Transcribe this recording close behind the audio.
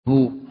हो।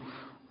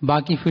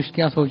 बाकी फिश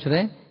क्या सोच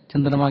रहे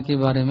चंद्रमा के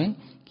बारे में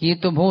कि ये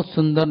तो बहुत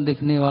सुंदर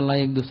दिखने वाला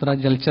एक दूसरा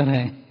जलचर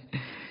है।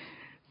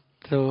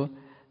 तो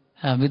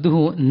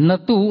विदुः न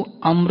तु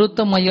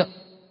अमृतमय,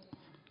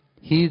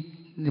 ही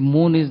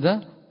moon is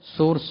the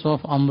source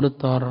of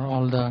अमृत और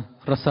ऑल द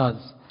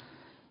रसास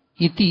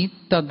इति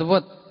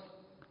तद्वत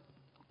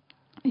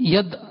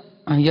यद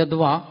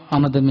यद्वा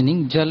another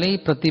meaning जले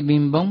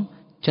प्रतिबिंबम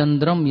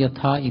चंद्रम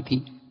यथा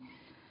इति.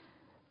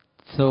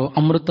 So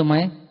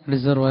amrutamay,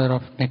 reservoir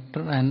of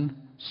nectar, and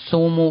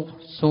somo,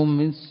 som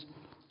means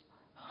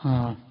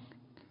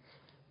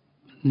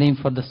name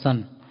for the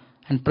sun,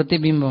 and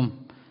pratibhimbam.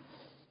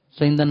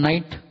 So in the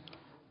night,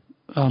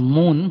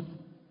 moon,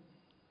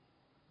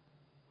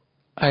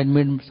 I had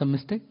made some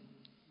mistake.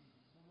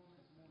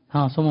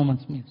 Somo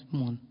means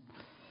moon.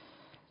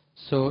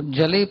 So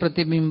jale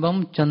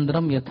pratibhimbam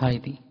chandram yatha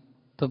iti.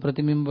 तो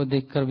प्रतिबिंब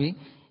देखकर भी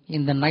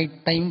in the night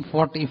time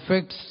what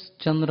effects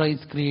Chandra is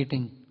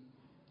creating,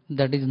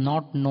 that is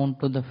not known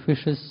to the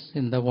fishes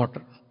in the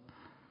water.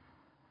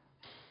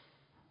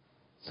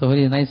 So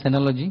very nice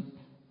analogy.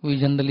 We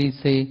generally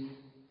say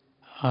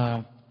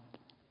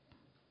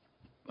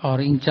or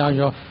in charge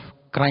of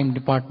crime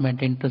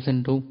department enters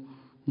into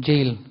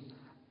jail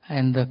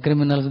and the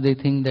criminals, they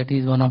think that he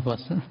is one of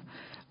us.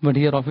 But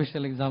here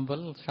official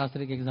example,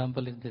 Shastric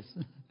example is this.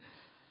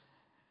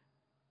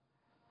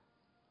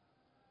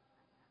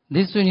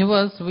 This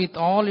universe with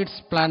all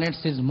its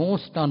planets is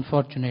most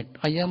unfortunate.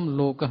 Ayam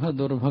lokah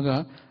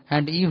durbhaga,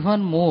 and even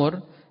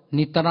more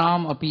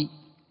nitaram api.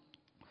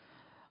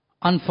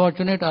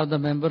 Unfortunate are the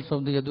members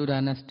of the Yadu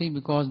dynasty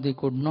because they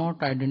could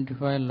not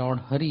identify Lord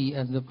Hari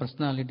as the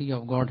personality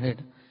of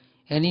Godhead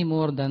any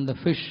more than the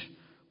fish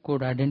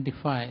could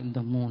identify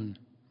the moon.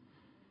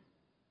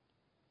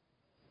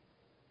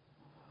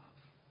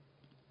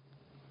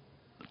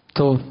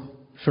 So,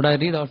 should I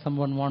read or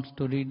someone wants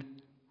to read?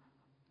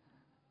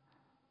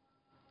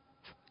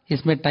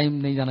 इसमें time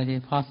नहीं जाना चाहिए,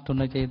 fast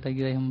होना चाहिए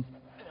ताकि हम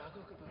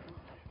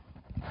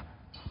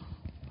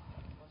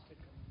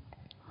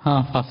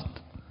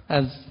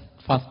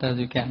fast as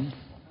you can.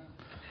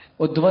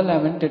 Uddhava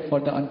lamented for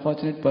the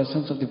unfortunate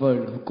persons of the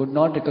world who could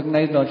not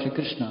recognize Lord Shri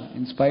Krishna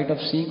in spite of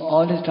seeing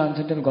all his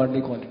transcendental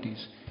godly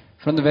qualities.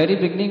 From the very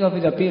beginning of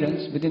his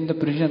appearance within the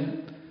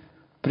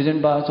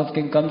prison bars of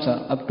King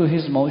Kamsa up to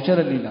his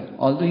Maushara Leela,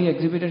 although he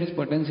exhibited his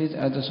potencies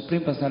as the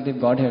Supreme Personality of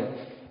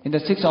Godhead in the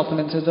 6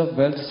 opulences of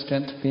wealth,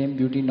 strength, fame,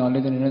 beauty,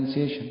 knowledge and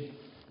renunciation,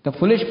 the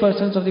foolish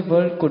persons of the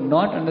world could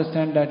not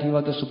understand that he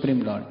was the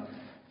Supreme Lord.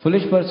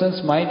 Foolish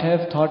persons might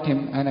have thought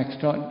him an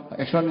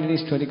extraordinary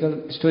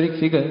historic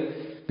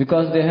figure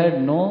because they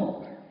had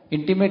no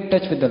intimate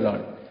touch with the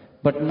Lord.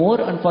 But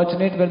more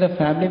unfortunate were the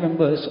family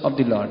members of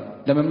the Lord,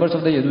 the members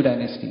of the Yadu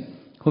dynasty,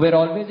 who were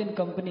always in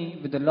company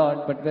with the Lord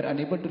but were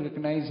unable to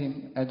recognize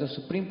him as the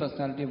Supreme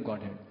Personality of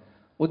Godhead.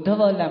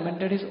 Uddhava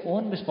lamented his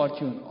own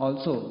misfortune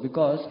also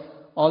because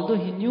although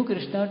he knew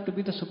Krishna to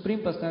be the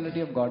Supreme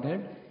Personality of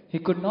Godhead, he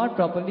could not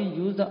properly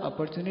use the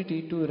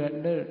opportunity to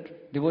render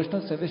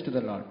devotional service to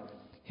the Lord.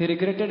 He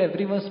regretted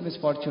everyone's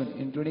misfortune,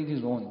 including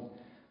his own.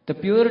 The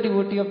pure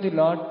devotee of the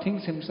Lord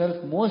thinks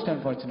himself most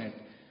unfortunate,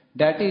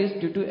 that is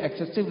due to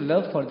excessive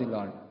love for the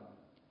Lord,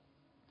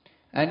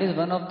 and is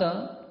one of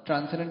the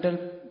transcendental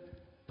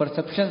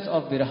perceptions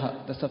of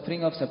viraha, the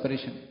suffering of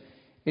separation.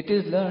 It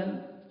is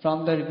learned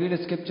from the revealed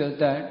scriptures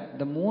that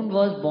the moon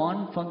was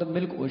born from the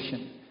milk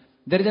ocean.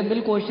 There is a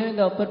milk ocean in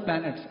the upper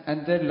planets,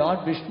 and the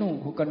Lord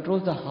Vishnu, who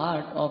controls the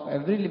heart of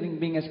every living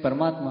being as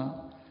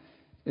Paramatma,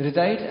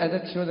 resides as a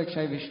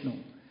Kshirodakshai Vishnu.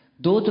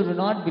 Those who do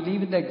not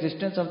believe in the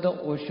existence of the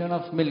ocean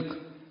of milk,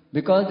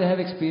 because they have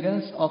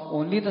experience of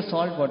only the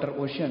salt water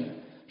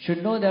ocean,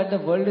 should know that the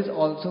world is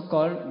also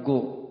called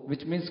Go,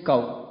 which means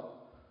cow.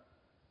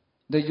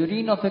 The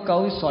urine of a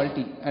cow is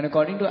salty, and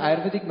according to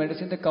Ayurvedic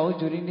medicine, the cow's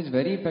urine is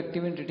very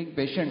effective in treating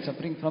patients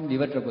suffering from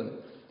liver trouble.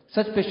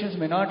 Such patients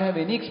may not have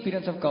any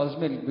experience of cow's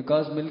milk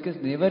because milk is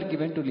never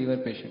given to liver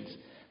patients.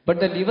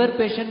 But the liver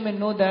patient may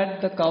know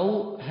that the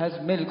cow has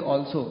milk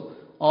also,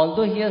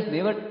 although he has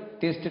never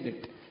tasted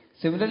it.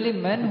 Similarly,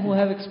 men who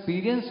have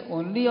experience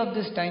only of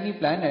this tiny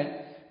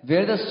planet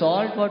where the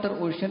salt water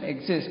ocean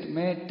exists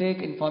may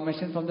take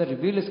information from the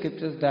revealed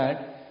scriptures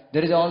that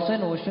there is also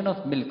an ocean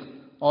of milk,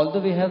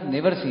 although we have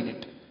never seen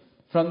it.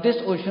 From this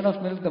ocean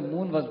of milk the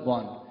moon was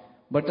born.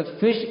 But the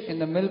fish in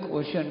the milk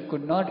ocean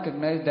could not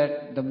recognize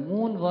that the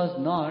moon was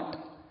not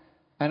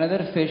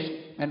another fish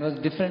and was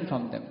different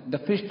from them. The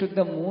fish took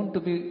the moon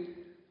to be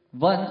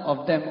one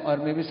of them or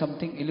maybe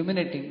something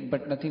illuminating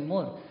but nothing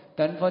more.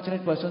 The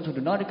unfortunate persons who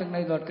do not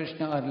recognize Lord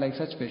Krishna are like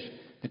such fish.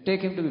 They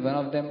take him to be one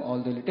of them,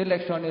 although little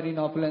extraordinary in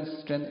opulence,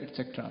 strength,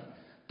 etc.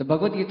 The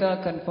Bhagavad Gita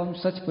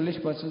confirms such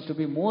foolish persons to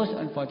be most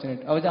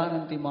unfortunate.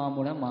 Avajananti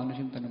ma'amuna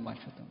manushim tanam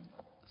ashvatam.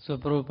 So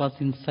Prabhupada's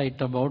insight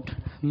about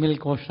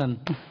milk ocean.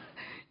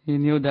 He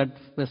knew that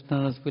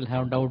Westerners will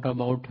have doubt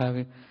about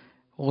having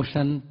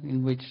ocean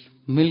in which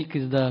milk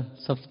is the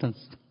substance.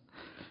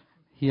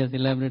 He has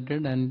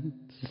elaborated and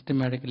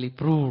systematically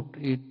proved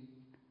it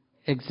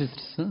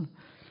exists.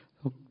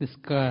 So this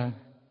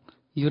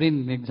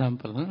urine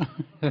example. Huh?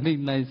 Very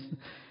nice.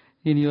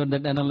 In your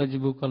that analogy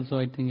book also,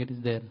 I think it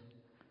is there.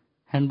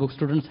 Handbook,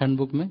 students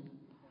handbook में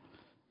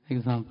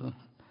example.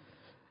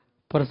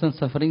 Person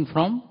suffering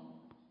from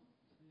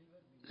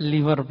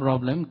liver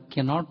problem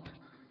cannot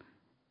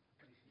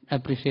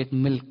appreciate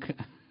milk.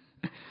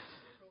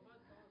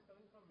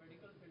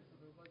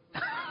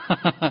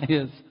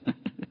 Yes.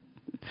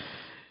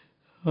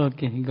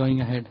 Okay,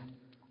 going ahead.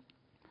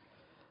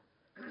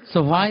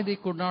 So why they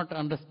could not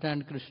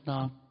understand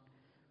Krishna?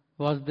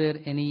 Was there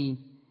any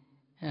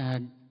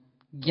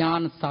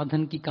ज्ञान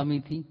साधन की कमी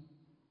थी?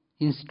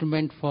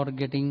 Instrument for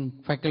getting,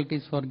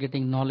 faculties for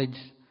getting knowledge,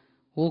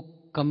 वो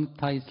कम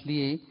था,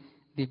 इसलिए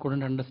they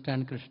couldn't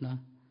understand Krishna.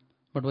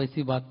 But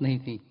वैसी बात नहीं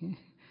थी.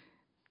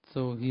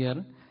 सो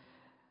हियर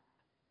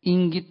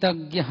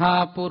इंगितज्ञः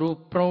पुरु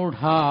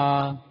प्रौढ़ा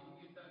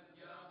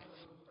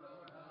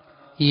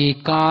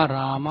एका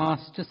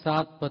रामाश्च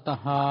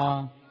सात्वतः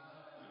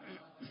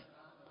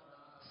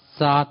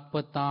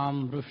सात्वतां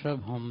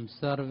वृषभं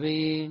सर्वे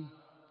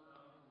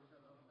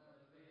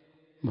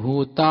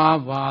भूता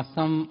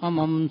वासम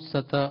अमम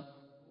सत.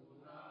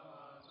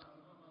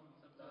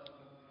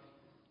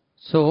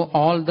 सो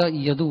ऑल द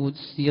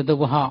यदूस,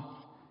 यदवहा,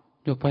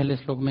 जो पहले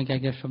श्लोक में क्या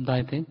क्या शब्द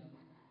आए थे,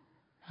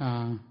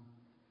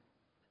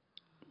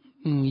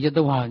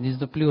 यदवहा इज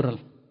द प्लूरल,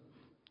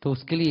 तो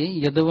उसके लिए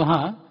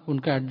यदवहा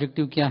उनका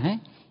एडजेक्टिव क्या है?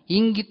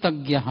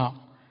 इंगितज्ञः.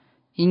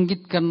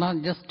 इंगित करना,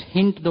 जस्ट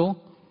हिंट दो,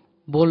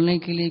 बोलने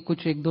के लिए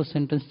कुछ एक दो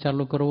सेंटेंस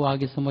चालू करो,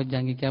 आगे समझ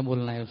जाएंगे क्या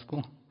बोलना है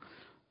उसको.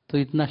 तो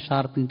इतना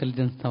शार्प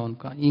इंटेलिजेंस था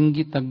उनका.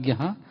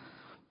 इंगितज्ञः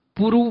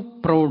पुरु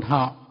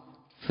प्रौढ़ा,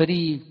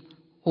 वेरी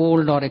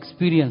ओल्ड और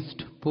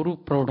experienced. Puru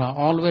प्रौढ़ा,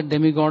 all were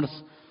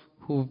demigods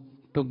who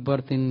took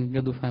birth in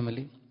Yadu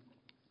family.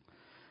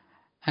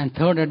 And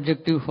third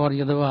adjective for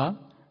यदवा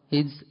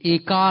is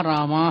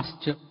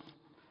एकारामाश्च.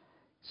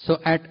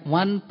 So eight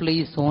one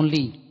place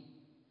only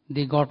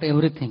they got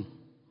everything.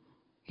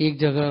 एक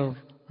जगह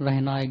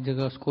रहना, एक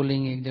जगह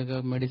स्कूलिंग, एक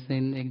जगह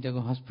मेडिसिन, एक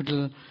जगह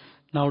hospital.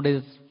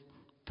 Nowadays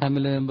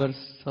family members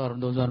or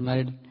those who are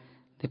married,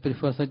 they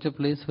prefer such a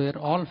place where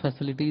all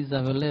facilities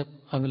are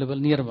available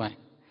nearby.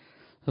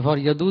 So for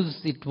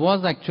Yadus, it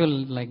was actual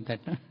like that.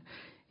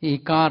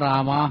 Eka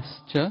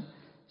Ramascha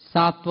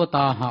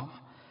Satvataha.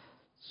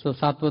 So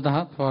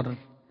Satvataha for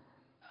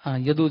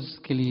Yadus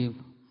ke liye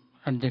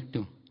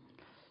adjective.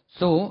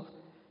 So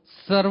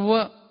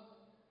Sarva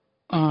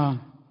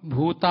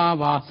Bhuta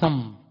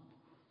Vasam.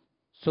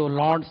 So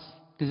Lords,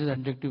 this is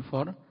adjective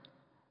for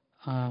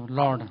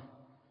Lord.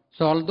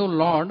 So although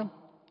Lord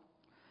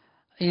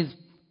is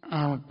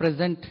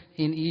present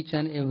in each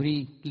and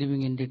every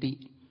living entity,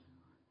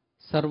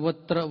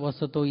 Sarvatra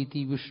Vasato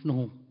iti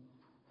Vishnu.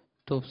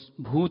 So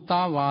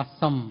Bhuta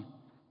Vasam.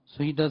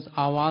 So he does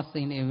avas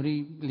in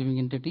every living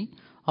entity,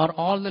 or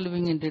all the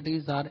living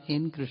entities are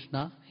in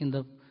Krishna, in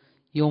the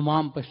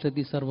Yomam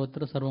Pashyati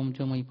Sarvatra Sarvam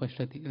Chamai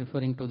Pashyati,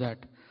 referring to that.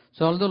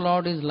 So although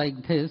Lord is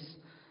like this,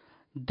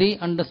 they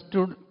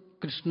understood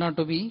Krishna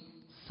to be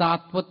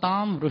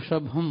Satvatam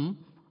Rushabham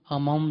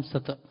Amam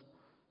Sata.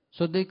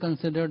 So they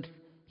considered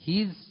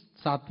he is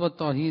Satvat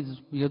or he is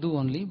Yadu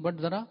only,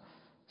 but there are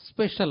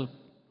special,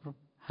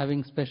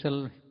 having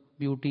special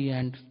beauty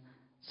and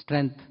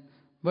strength,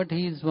 but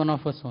he is one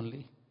of us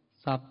only.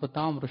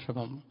 Satvatam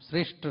Rushabham,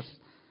 Sreshtas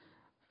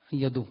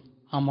Yadu.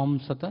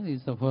 Amam Sata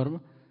is the verb.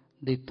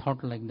 They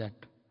thought like that.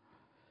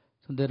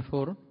 So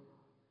therefore,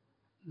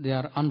 they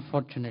are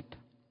unfortunate.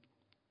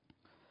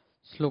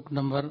 Slok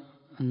number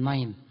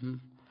 9.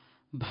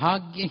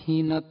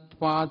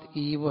 भाग्यहीनत्वाद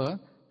एव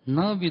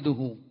न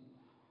विदुः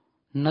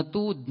न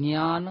तु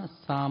ज्ञान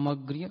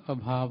सामग्र्य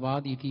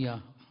अभावाद इति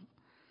आह.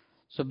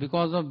 So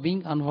because of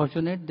being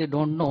unfortunate, they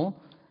don't know,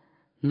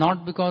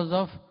 not because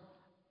of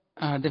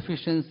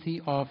deficiency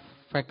of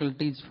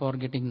faculties for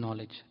getting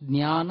knowledge.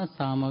 ज्ञान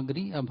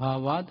सामग्री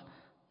अभावाद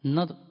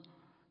न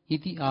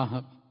इति आह.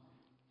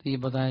 तो ये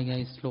बताया गया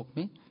इस श्लोक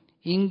में.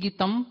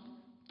 इंगितम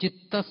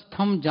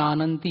चित्तस्थम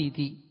जानन्ति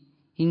इति.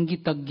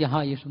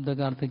 इंगितज्ञः, ये शब्द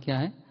का अर्थ क्या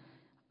है?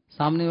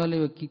 सामने वाले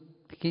व्यक्ति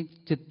के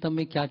चित्त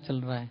में क्या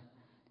चल रहा है,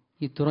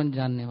 ये तुरंत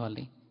जानने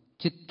वाले.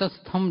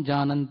 चित्तस्थम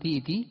जानन्ति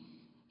इति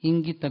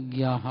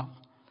इंगितज्ञाः.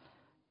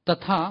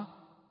 तथा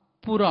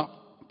पुरा,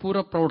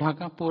 पूरा प्रौढ़ा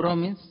का, पूरा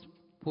मीन्स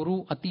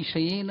पुरु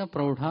अतिशयेन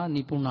प्रौढ़ा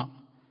निपुणा.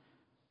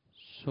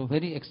 So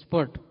very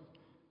expert.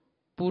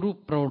 Puru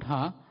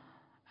प्रौढ़ा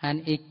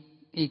and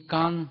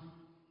एकान.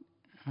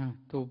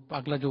 तो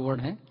अगला जो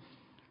वर्ड है,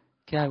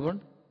 क्या है वर्ड?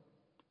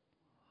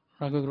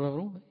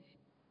 राघव,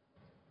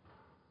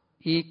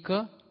 एक,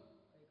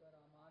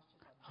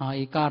 हाँ,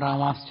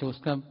 एकारामाश्च.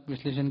 उसका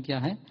विश्लेषण क्या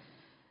है?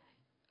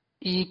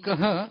 एक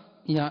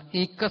या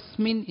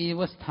एकस्मिन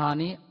एव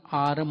स्थाने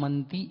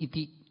आरमन्ति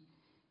इति.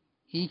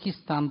 एक ही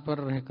स्थान पर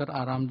रहकर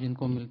आराम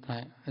जिनको मिलता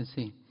है,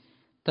 ऐसे.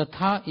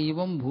 तथा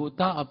एवं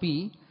भूता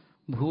अपि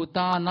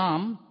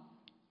भूतानाम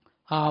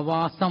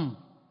आवासम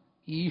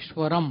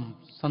ईश्वरम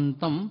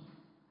संतम.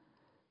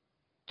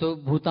 तो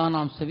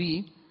भूतानाम सभी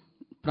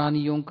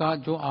प्राणियों का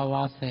जो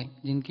आवास है,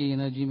 जिनकी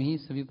एनर्जी में ही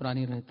सभी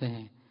प्राणी रहते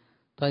हैं,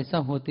 तो ऐसा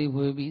होते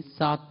हुए भी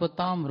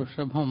सात्वताम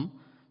वृषभम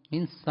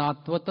मीन्स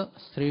सात्वत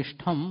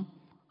श्रेष्ठम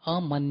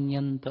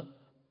अमन्यंत,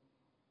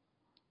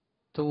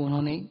 तो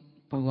उन्होंने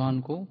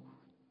भगवान को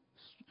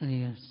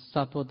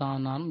सात्वता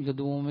नाम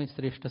यदुओं में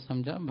श्रेष्ठ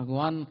समझा,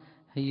 भगवान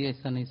है ये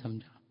ऐसा नहीं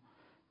समझा।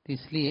 तो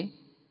इसलिए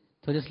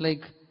तो just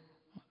like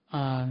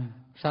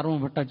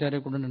Sarvabhauma Bhattacharya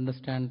couldn't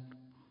understand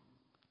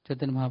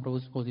Chaitanya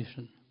Mahaprabhu's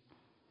position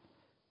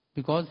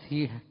because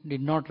he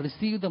did not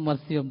receive the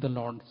mercy of the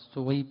Lord.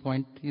 So वही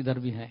point इधर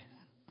भी है।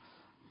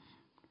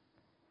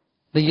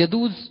 The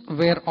Yadus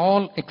were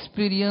all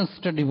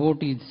experienced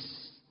devotees,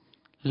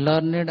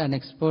 learned and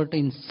expert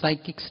in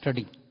psychic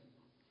study.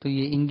 तो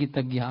ये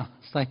इंगितज्ञ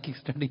psychic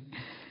study.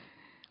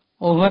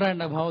 Over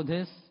and above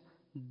this,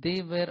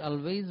 they were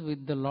always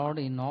with the Lord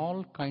in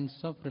all kinds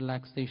of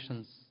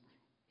relaxations,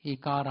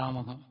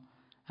 ekaramah,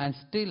 and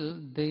still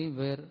they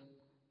were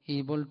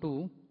able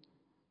to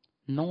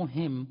know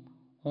Him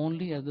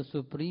only as the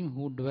Supreme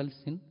who dwells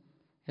in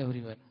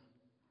everywhere.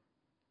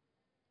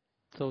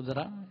 So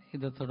जरा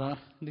इधर थोड़ा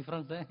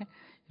difference है,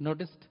 you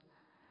noticed?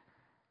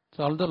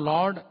 So although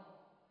Lord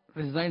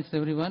resides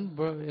everywhere,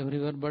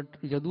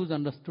 but Yadus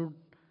understood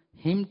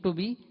Him to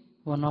be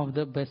one of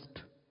the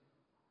best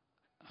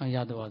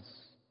Yadavas.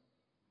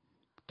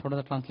 थोड़ा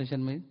सा translation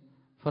में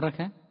फर्क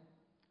है।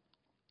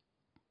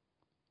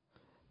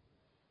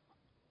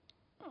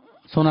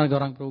 Sonar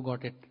Gaurang Prabhu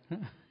got it.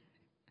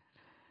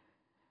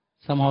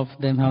 Some of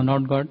them have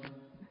not got.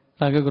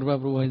 Raga Gurpa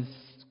Prabhu has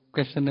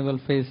questionable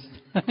face.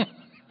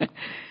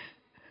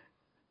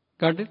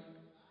 Got it?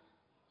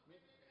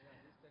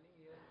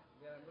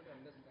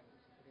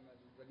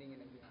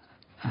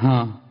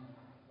 हाँ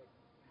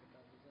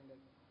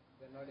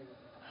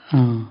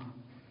हाँ।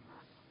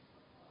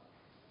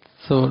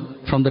 So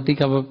from the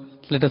टीका,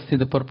 let us see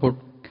the purport.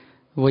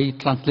 वही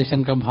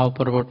translation का भाव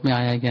purport में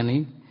आया क्या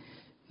नहीं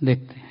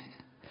देखते हैं।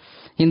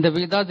 In the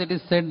Vedas it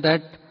is said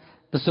that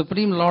the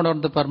Supreme Lord or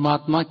the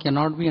Paramatma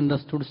cannot be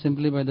understood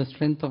simply by the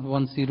strength of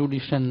one's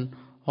erudition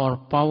or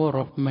power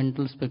of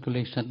mental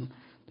speculation.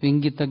 तो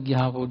इंगितज्ञ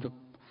वो जो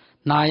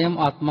नायम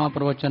आत्मा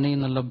प्रवचने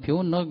न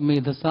लभ्यो न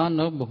मेधसा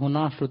न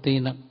बहुना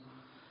श्रुतेन.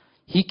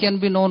 He can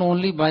be known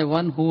only by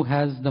one who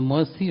has the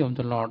mercy of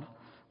the Lord.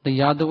 The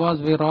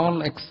Yadavas were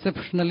all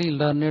exceptionally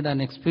learned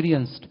and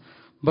experienced,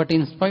 but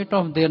in spite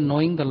of their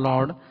knowing the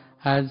Lord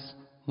as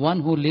one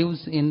who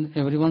lives in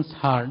everyone's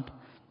heart,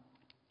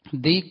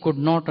 they could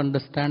not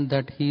understand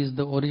that He is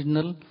the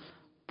original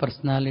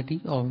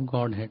personality of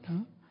Godhead.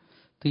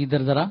 तो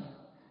इधर जरा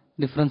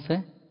difference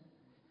है।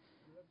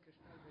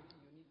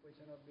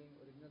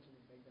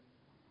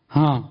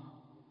 हाँ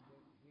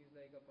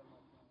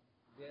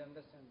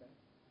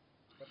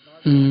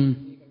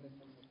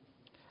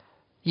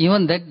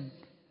even that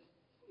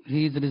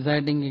He is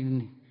residing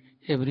in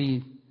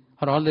every,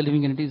 or all the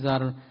living entities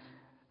are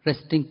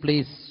resting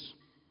place.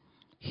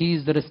 He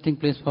is the resting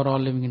place for all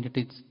living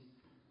entities.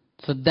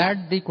 So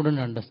that they couldn't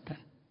understand.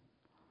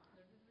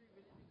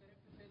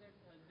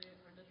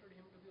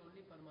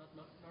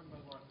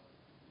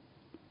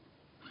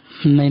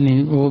 नहीं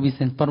नहीं वो भी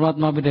sense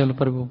परमात्मा भी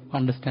developer को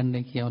understand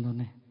नहीं किया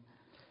उन्होंने.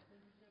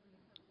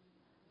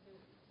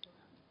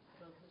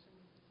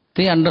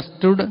 They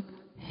understood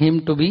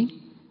Him to be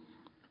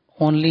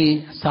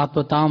only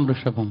Satvatam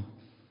Rishabham.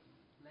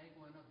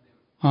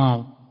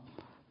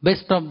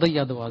 Best of the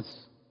Yadavas.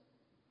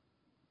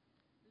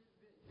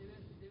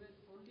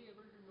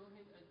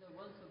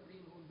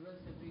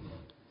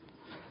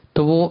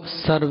 तो वो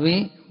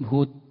सर्वे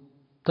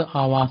भूत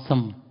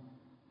आवासम.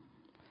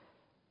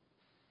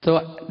 So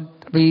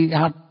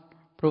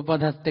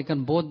Prabhupada has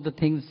taken both the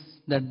things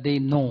that they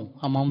know,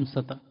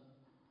 amamsata.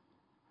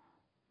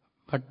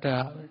 But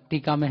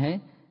टीका में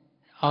है,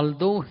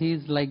 although he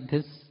is like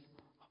this,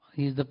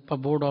 he is the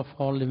abode of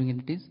all living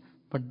entities,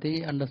 but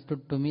they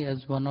understood to me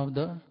as one of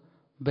the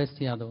best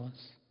Yadavas.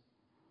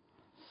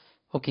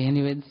 Okay,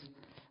 anyways,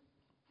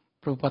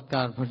 Prabhupada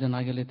का version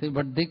आगे लेते,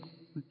 but the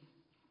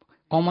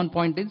common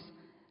point is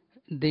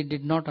they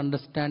did not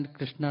understand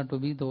Krishna to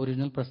be the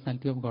original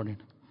personality of Godhead.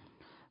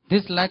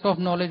 This lack of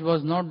knowledge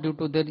was not due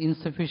to their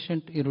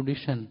insufficient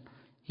erudition.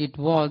 It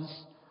was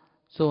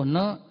so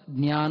na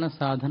jnana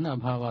sadhana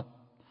abhavat.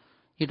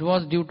 It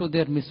was due to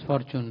their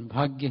misfortune,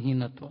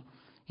 bhagyahinatva.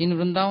 In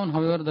Vrindavan,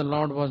 however, the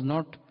Lord was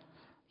not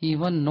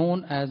even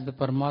known as the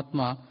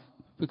Paramatma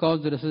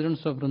because the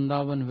residents of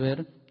Vrindavan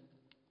were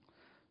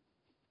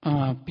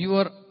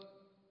pure,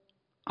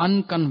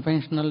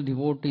 unconventional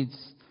devotees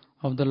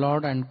of the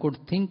Lord and could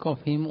think of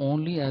Him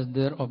only as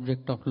their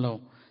object of love.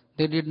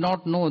 They did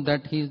not know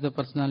that He is the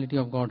personality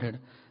of Godhead.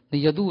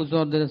 The Yadus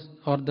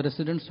or the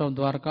residents of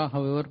Dwarka,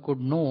 however, could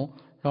know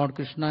Lord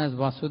Krishna as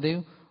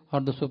Vasudev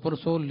or the Super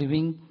Soul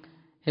living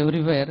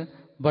everywhere,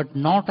 but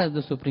not as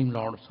the Supreme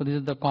Lord. So this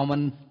is the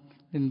common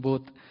in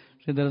both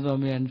Sridhar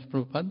Swami and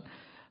Prabhupada,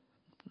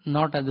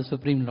 not as the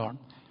Supreme Lord.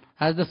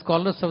 As the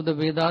scholars of the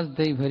Vedas,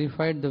 they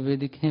verified the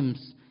Vedic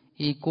hymns,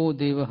 Eko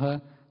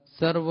Devaha,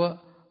 Sarva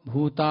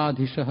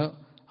Bhutadhishaha,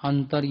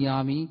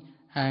 Antaryami,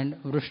 and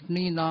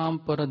Vrishni Nam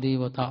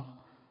Paradevata.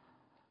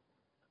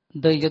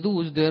 The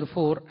Yadus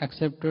therefore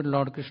accepted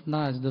Lord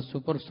Krishna as the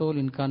super soul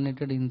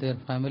incarnated in their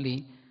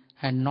family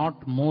and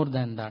not more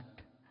than that.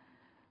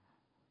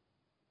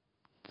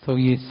 So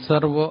ये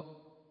सर्व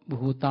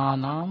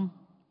भूतानाम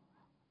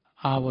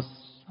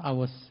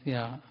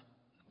आवश्या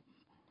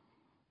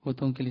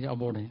भूतों के लिए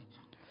अबोध है.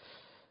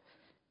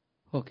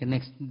 Okay,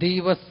 next.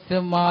 देवस्य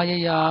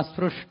मायया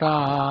सृष्टा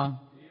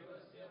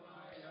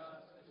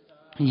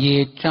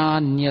ये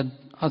चान्यद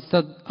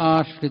असद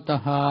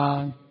आश्रितः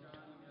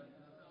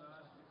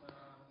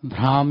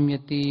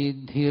भ्राम्यति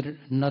धीर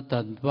न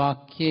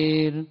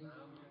तद्वाक्येर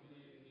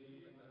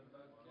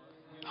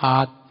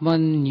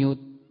आत्मनि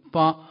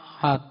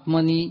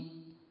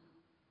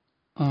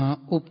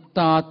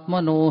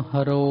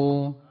उपतात्मनोहरो.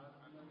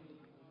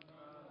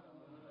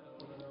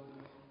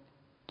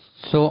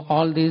 So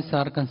all these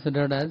are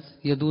considered as,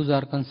 Yadus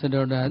are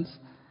considered as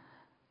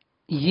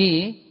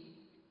ye,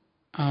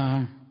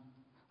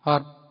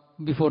 or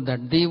before that,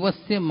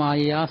 Devasya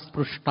Maya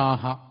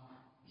Sprushtaha.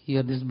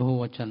 Here this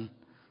Bahuvachan.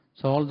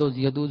 So all those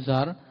Yadus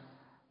are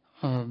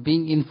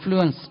being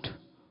influenced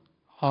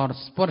और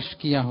स्पर्श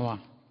किया हुआ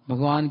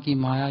भगवान की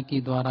माया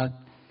की द्वारा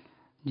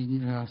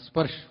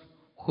स्पर्श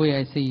हुए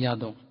ऐसे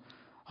यादों.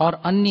 और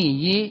अन्य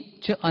ये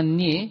च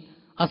अन्य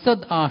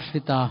Asad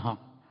आश्रिताः.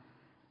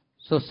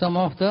 So some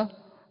of the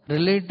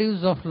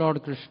relatives of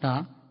Lord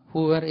Krishna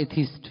who were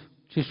atheist,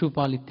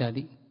 Shishupal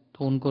इत्यादि,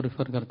 तो उनको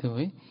रिफर करते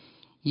हुए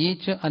ये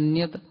च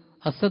अन्यद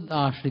Asad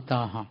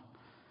आश्रिताः.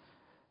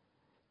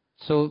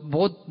 So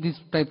both these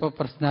type of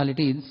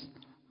personalities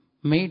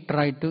may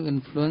try to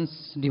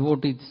influence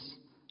devotees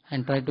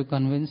and try to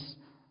convince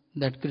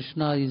that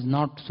Krishna is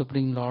not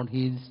Supreme Lord,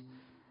 he is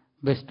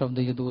best of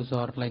the Yadus,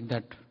 or like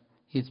that,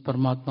 he is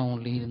Paramatma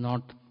only, he is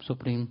not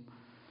Supreme.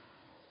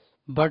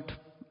 But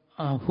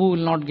who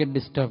will not get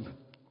disturbed?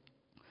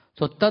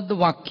 So tad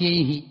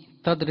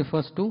vakyaihi, tad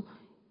refers to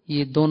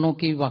ये दोनों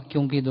की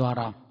वाक्यों के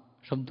द्वारा,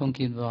 शब्दों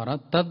के द्वारा.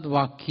 तद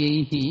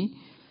वाक्यैहि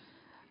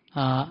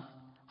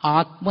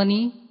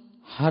आत्मनि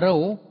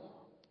हरौ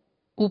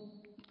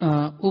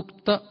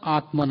उक्त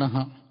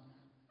आत्मनः.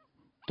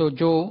 तो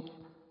जो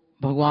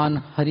भगवान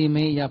हरि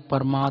में या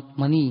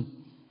परमात्मनि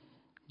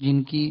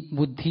जिनकी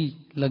बुद्धि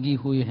लगी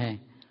हुई है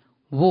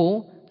वो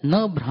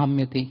न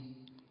भ्राम्यते,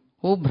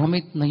 वो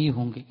भ्रमित नहीं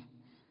होंगे.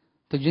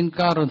 तो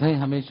जिनका हृदय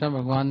हमेशा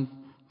भगवान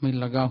में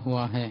लगा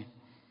हुआ है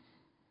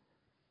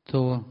तो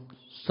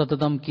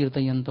सततम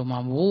कीर्तयन्तो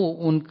माम, वो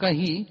उनका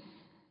ही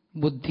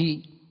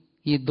बुद्धि,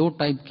 ये दो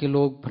टाइप के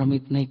लोग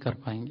भ्रमित नहीं कर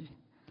पाएंगे.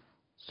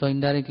 So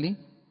indirectly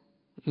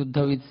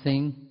Uddhav is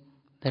saying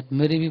that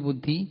मेरी भी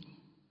बुद्धि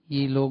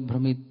ये लोग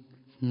भ्रमित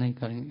नहीं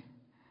करेंगे.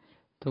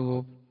 तो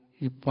वो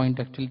ये पॉइंट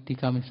एक्चुअली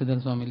टीका में श्रीधर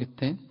स्वामी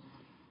लिखते हैं.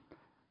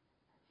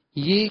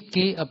 ये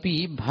के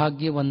अपि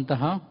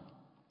भाग्यवंतः.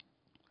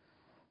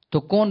 तो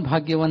कौन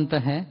भाग्यवंत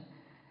है?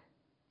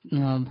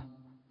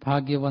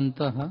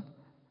 भाग्यवंतः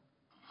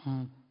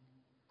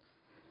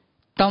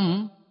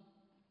तम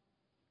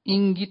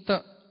इंगित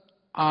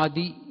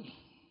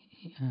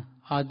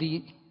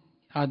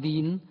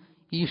आदीन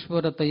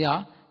ईश्वरतया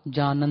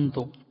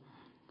जानन्तो.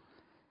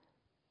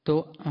 तो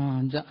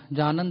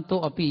जानन्तो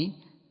अपि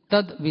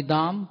तद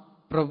विदाम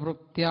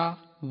प्रवृत्त्या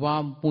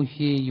वा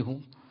मुह्येयुः.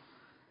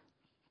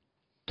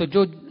 तो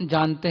जो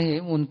जानते हैं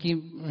उनकी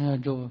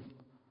जो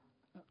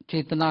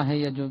चेतना है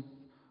या जो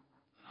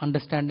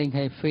अंडरस्टैंडिंग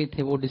है, फेथ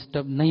है, वो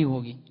डिस्टर्ब नहीं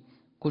होगी.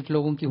 कुछ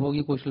लोगों की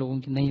होगी, कुछ लोगों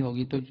की नहीं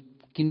होगी. तो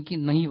किनकी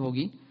नहीं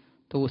होगी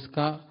तो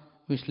उसका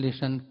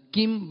विश्लेषण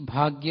किम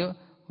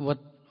भाग्यवत्तया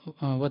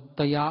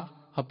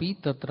अपि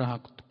तत्रः.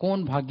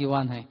 कौन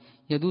भाग्यवान है?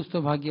 यदुस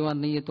तो भाग्यवान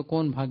नहीं है, तो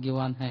कौन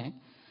भाग्यवान है?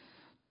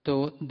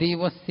 तो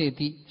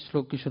देवस्येति,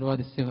 श्लोक की शुरुआत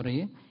इससे हो रही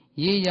है.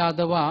 ये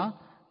यादवा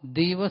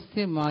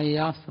देवस्य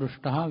माया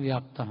सृष्टः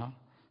व्याप्तः.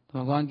 तो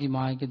भगवान की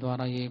माया के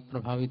द्वारा ये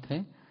प्रभावित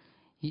है.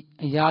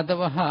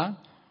 यादवः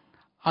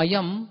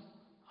अयम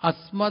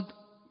अस्मद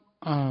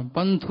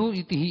बंधु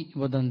इति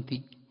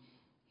वदन्ति.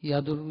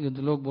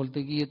 यदु लोग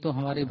बोलते कि ये तो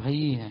हमारे भाई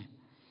ही हैं.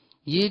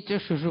 ये च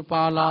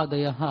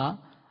शिशुपालादयः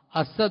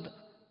असद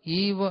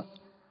एव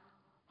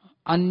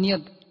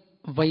अन्यद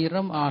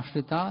वैरम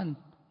आश्रिता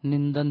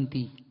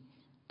निंदन्ति.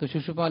 तो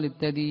शिशुपाल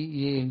इत्यादि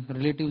ये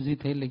रिलेटिव्स ही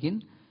थे,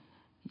 लेकिन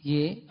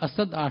ये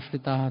असद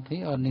आश्रिता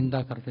थे और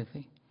निंदा करते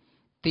थे.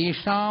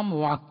 तेषाम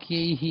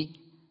वाक्यैहि,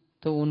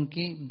 तो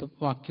उनके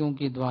वाक्यों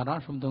के द्वारा,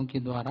 शब्दों के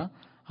द्वारा,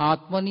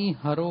 आत्मनि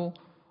हरो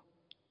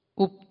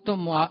उक्त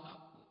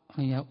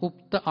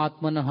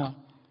आत्मनः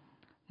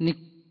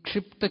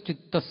निक्षिप्त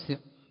चित्तस्य.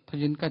 तो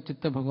जिनका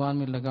चित्त भगवान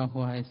में लगा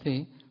हुआ है,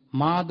 ऐसे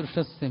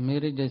मादृशस्य,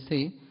 मेरे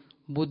जैसे,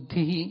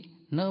 बुद्धि ही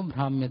न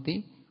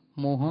भ्राम्यते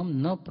मोहम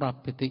न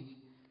प्राप्यते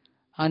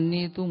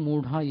अन्ये तो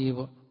मूढ़ा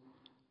एव.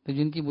 तो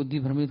जिनकी बुद्धि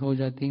भ्रमित हो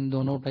जाती है इन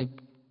दोनों टाइप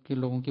के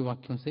लोगों के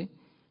वाक्यों से,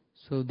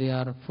 सो दे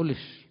आर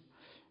फुलिश.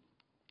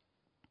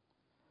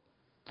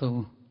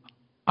 तो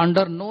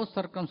under no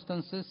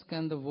circumstances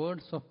can the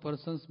words of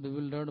persons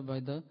bewildered by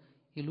the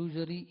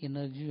illusory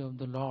energy of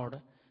the Lord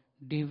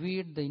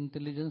deviate the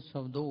intelligence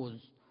of those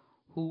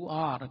who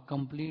are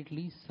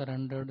completely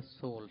surrendered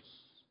souls.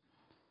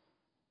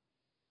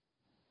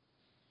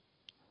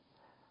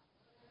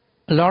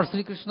 Lord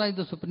Sri Krishna is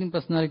the Supreme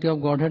Personality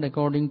of Godhead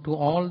according to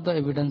all the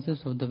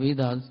evidences of the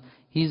Vedas.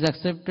 He is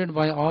accepted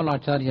by all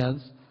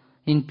Acharyas,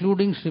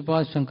 including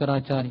Sripad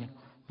Shankaracharya.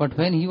 But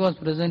when he was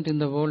present in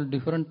the world,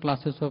 different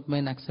classes of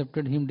men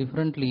accepted him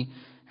differently,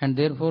 and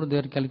therefore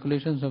their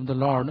calculations of the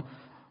Lord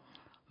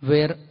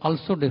were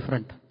also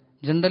different.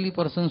 Generally,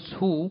 persons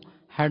who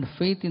had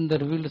faith in the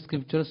revealed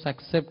scriptures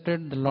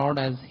accepted the Lord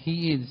as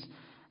he is,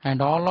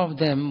 and all of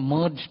them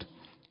merged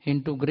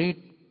into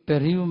great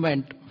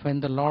bereavement when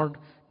the Lord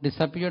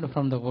disappeared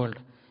from the world.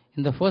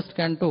 In the first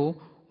canto,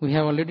 we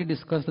have already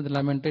discussed the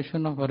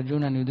lamentation of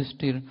Arjuna and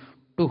Yudhishthir,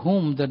 to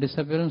whom the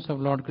disappearance of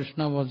Lord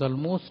Krishna was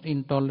almost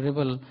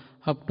intolerable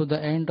up to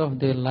the end of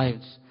their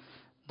lives.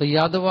 The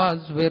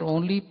Yadavas were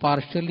only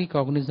partially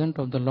cognizant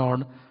of the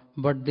Lord,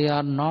 but they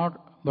are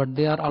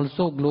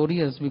also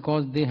glorious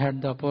because they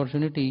had the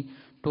opportunity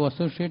to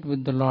associate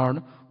with the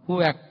Lord,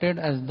 who acted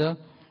as the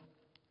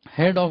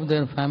head of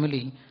their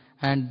family,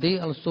 and they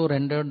also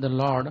rendered the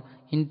Lord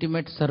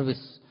intimate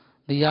service.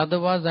 The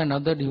Yadavas and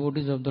other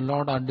devotees of the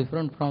Lord are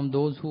different from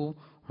those who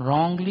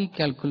wrongly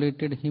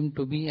calculated him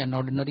to be an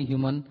ordinary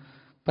human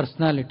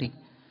personality.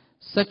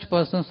 Such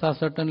persons are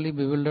certainly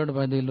bewildered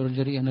by the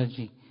illusory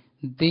energy.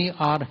 They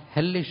are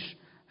hellish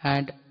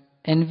and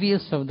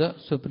envious of the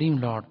Supreme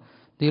Lord.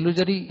 The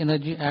illusory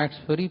energy acts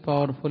very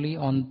powerfully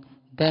on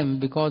them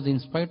because in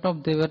spite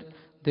of their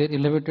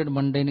elevated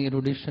mundane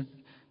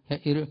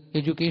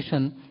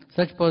education,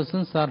 such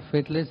persons are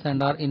faithless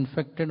and are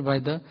infected by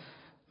the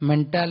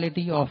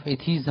mentality of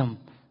atheism.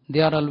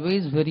 They are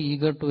always very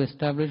eager to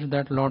establish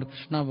that Lord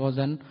Krishna was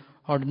an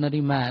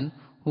ordinary man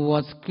who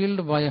was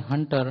killed by a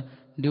hunter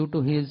due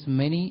to his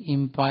many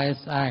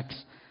impious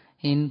acts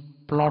in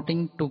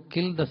plotting to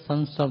kill the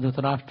sons of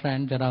Dhritarashtra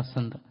and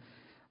Jarasandha,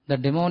 the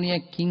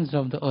demoniac kings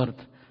of the earth.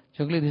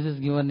 Actually, this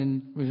is given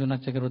in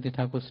Vishwanath Chakravarti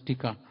Thakur's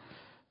Tika.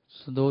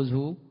 So those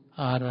who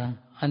are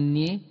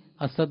Anye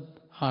Asad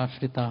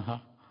Ashritaha.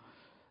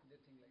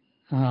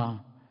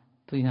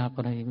 तो यहाँ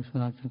पर है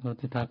विश्वनाथ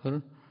चक्रवर्ती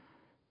Thakur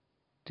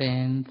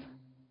 10th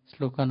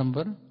shloka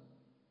number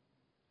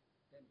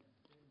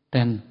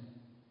 10.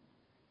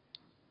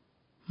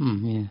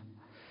 Yeah.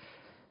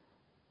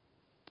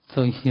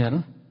 So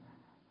here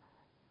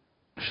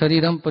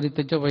शरीरम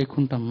परित्यज्य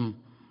वैकुंठम.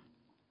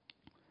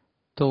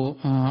 तो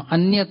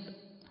अन्य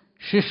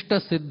शिष्ट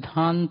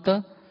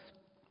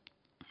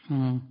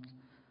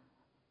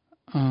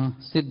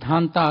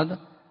सिद्धांताद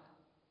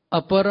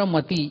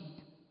अपरमति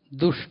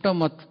दुष्ट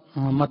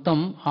मतम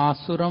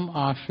आसुरम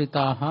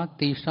आश्रिताः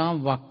तेषां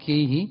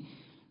वाक्यैः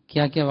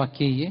क्या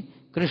वाक्य है?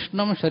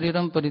 कृष्णम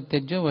शरीरम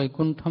परित्यज्य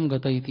वैकुंठम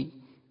गत इति.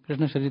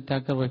 कृष्ण शरीर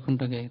त्याग कर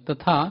वैकुंठ गए.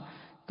 तथा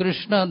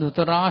कृष्ण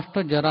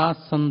धृतराष्ट्र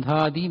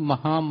जरासंधादि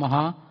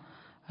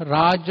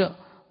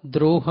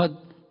राजद्रोह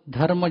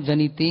धर्म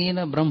जनितेन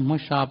ब्रह्म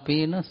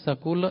शापेन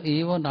सकुल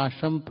एव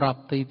नाशम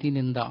प्राप्त इति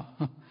निंदा.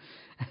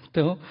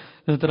 तो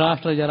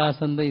धृतराष्ट्र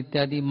जरासंध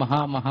इत्यादि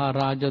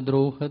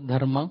महाराजद्रोह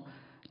धर्म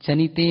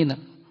जनितेन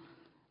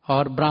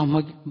और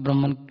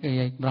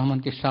ब्राह्मण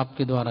के शाप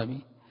के द्वारा भी.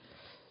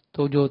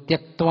 तो जो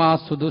त्यक्त्वा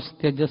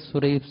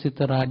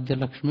सुदुस्त्यजस्वरेप्सित राज्य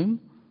लक्ष्मी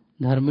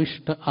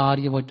धर्मिष्ठ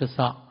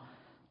आर्यवचसा.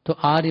 तो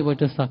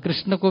आर्यवचसा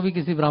कृष्ण को भी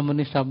किसी ब्राह्मण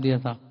ने शाप दिया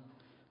था.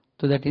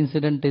 तो that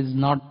incident is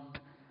not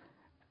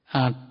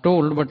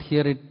told, but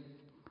here it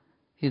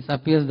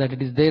appears that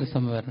it is there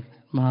somewhere.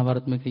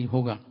 Mahabharat में कहीं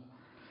होगा.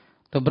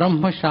 तो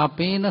ब्रह्म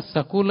शापेन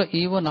सकुल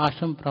एव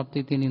नाशम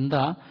प्राप्ति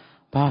निंदा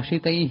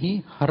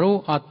भाषितैहि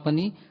हरो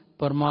आत्मनि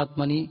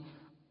परमात्मनि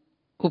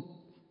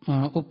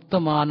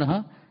उपतमानः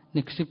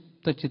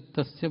निक्षिप्त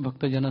चित्तस्य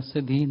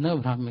भक्तजनस्य धी न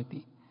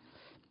भ्राम्यति.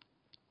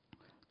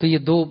 तो ये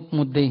दो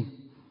मुद्दे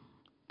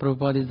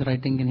Prabhupada is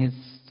writing in his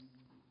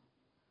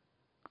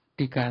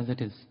Tika as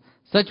it is.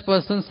 Such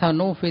persons have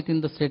no faith in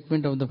the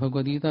statement of the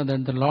Bhagavad Gita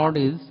that the Lord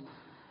is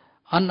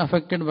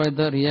unaffected by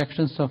the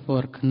reactions of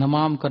work.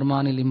 Namam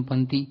karmani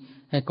limpanti.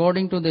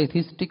 According to the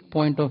atheistic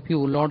point of view,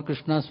 Lord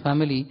Krishna's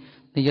family,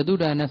 the Yadu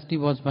dynasty,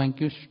 was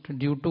vanquished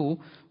due to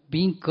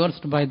being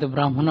cursed by the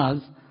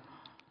Brahmanas.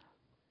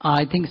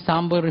 I think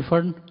Sam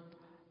referred,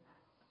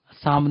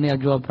 Sam ने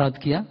जो अपराध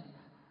किया,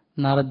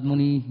 नारद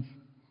मुनि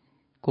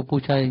को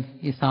पूछा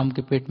ये शाम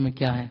के पेट में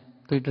क्या है,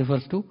 तो it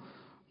refers to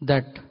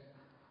that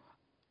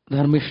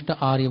Dharmishta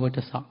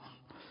Aryavachasa.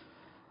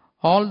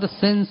 All the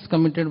sins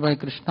committed by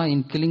Krishna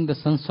in killing the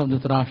sons of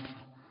Dhritarashtra,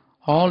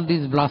 all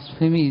these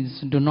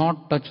blasphemies do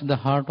not touch the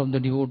heart of the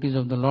devotees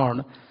of the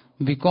Lord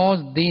because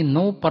they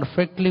know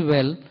perfectly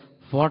well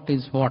what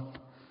is what.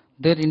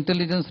 Their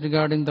intelligence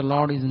regarding the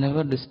Lord is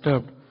never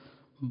disturbed,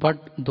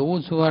 but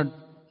those who are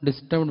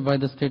disturbed by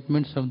the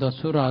statements of the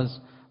Asuras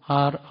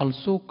are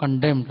also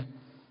condemned.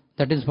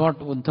 That is what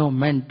Uddhav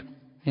meant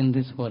in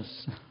this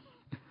verse.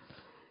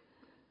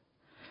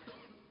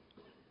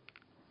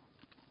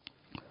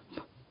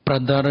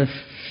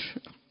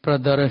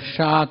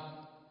 प्रदर्शात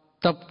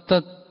तप्त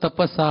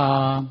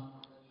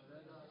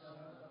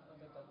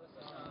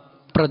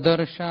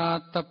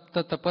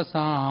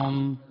तपसाम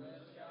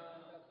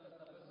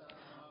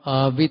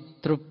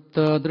अवितृप्त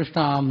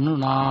दृष्टाम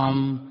नृणाम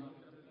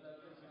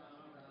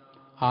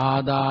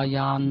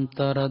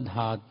आदायांतरधात्यस्तु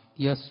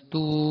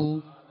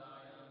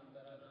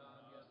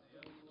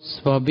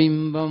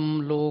स्वबिंबम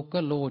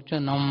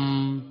लोकलोचनम।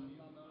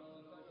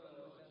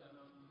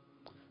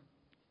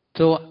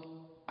 तो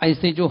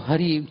ऐसे जो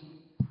हरि,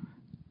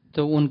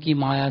 तो उनकी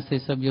माया से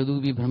सब यदु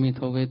भी भ्रमित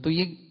हो गए। तो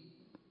ये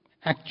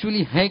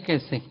एक्चुअली है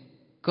कैसे?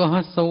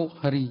 कह सो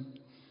हरि,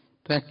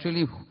 तो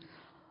एक्चुअली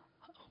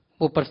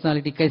वो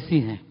पर्सनालिटी कैसी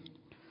है?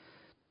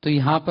 तो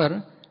यहां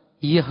पर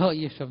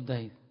ये शब्द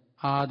है,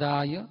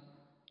 आदाय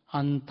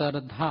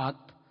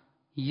अंतर्धात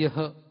यह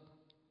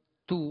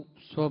तू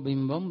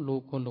स्वबिंबम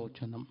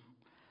लोकलोचनम।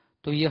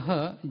 तो यह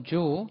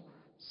जो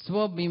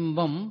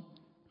स्वबिंबम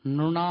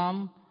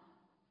नृणाम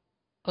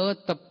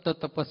अतप्त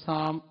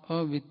तपसाम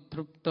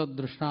अवितृप्त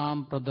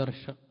दृशाम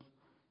प्रदर्श,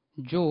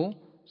 जो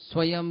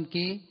स्वयं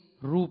के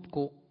रूप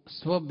को,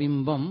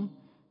 स्वबिंबम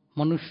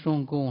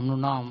मनुष्यों को,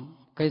 नृणाम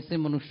कैसे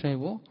मनुष्य है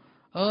वो,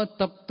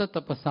 अतप्त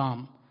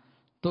तपसाम,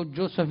 तो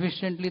जो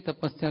सफिशिएंटली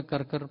तपस्या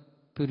कर कर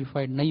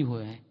प्यूरिफाइड नहीं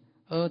हुए हैं,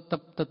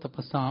 अतप्त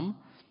तपसाम,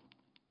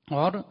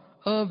 और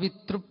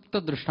अवितृप्त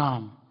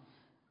दृशाम,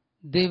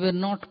 they were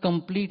not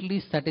completely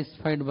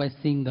satisfied by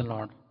seeing the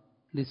Lord.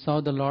 They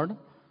saw the Lord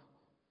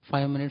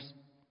 5 minutes,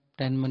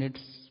 10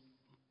 minutes,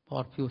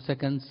 or few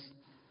seconds,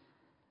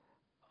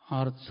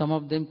 or some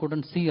of them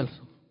couldn't see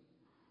also.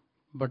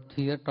 But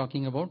here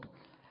talking about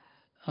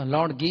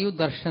Lord gave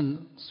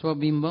darshan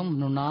swabimbam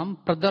nunam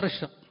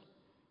pradarsh,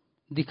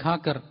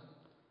 दिखाकर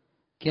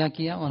क्या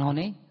किया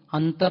उन्होंने?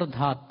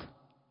 अंतर्धात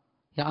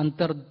या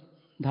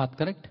अंतर्धात,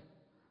 correct?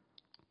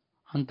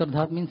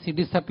 अंतर्धात means he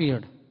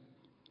disappeared,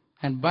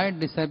 and by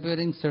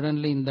disappearing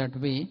suddenly in that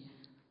way,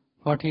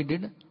 what he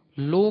did?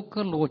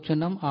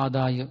 Lokalochanam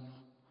adaya.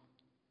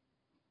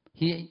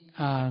 He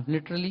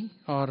literally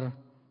or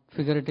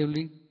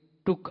figuratively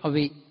took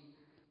away.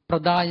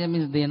 Pradaya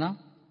means देना,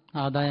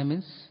 आदाय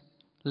means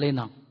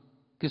लेना.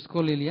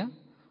 किसको ले लिया?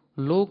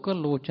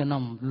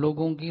 लोकलोचनम,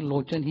 लोगों की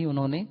लोचन ही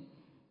उन्होंने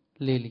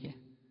ले लिए.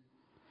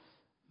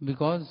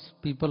 Because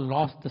people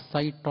lost the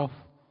sight of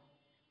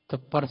the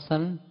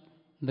person,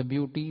 the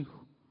beauty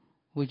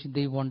which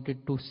they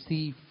wanted to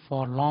see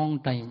for long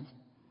time,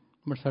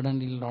 but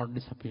suddenly Lord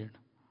disappeared.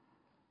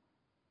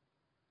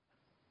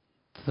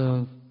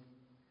 So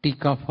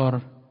टीका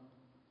for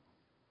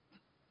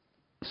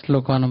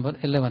श्लोका नंबर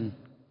 11,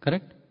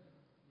 करेक्ट?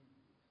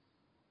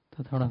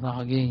 तो थोड़ा सा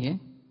आगे ये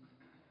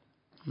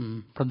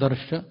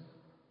प्रदर्श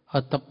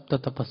अतप्त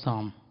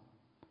तपसाम.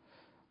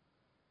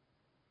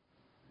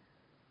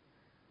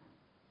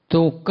 तो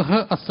कह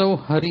असौ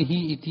हरि ही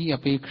इति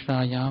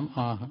अपेक्षायाम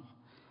आह.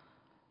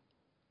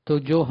 तो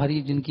जो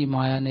हरि जिनकी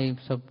माया ने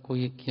सबको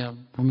ये किया,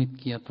 भ्रमित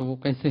किया, तो वो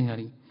कैसे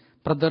हरि?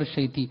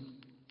 प्रदर्शयति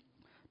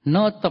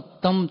न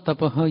तप्तम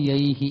तपह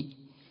यही ही,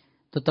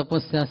 तो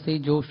तपस्या से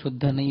जो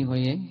शुद्ध नहीं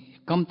हुए,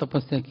 कम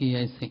तपस्या की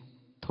है, ऐसे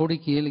थोड़ी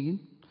की है लेकिन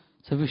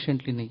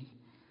सफिशिएंटली नहीं.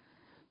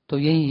 तो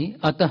यही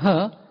अतः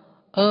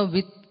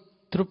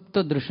अवितृप्त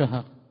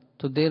दृशः,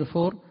 तो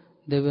therefore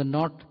they were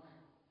not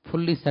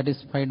fully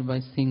satisfied by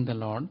seeing the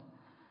Lord.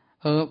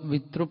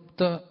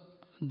 अवितृप्त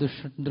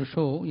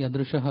दृशो या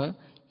दृशः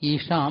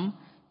येषाम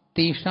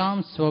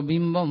तेषाम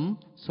स्वबिंबम,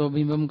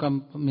 स्वबिंबम का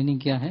मीनिंग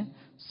क्या है?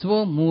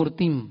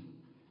 स्वमूर्तिम,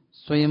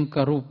 स्वयं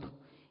का रूप,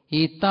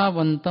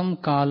 एतावंतम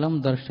कालम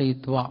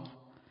दर्शयित्वा,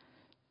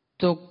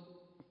 तो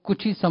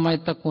कुछ ही समय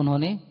तक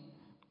उन्होंने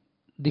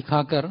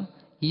दिखाकर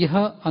यह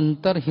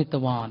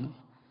अंतर्हितवान,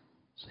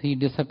 ही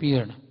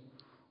डिसअपियर्ड,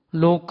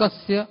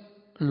 लोकस्य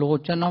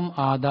लोचनम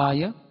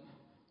आदाय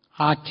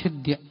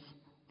आच्छिद्य,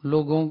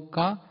 लोगों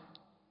का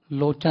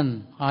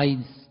लोचन,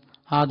 आईज,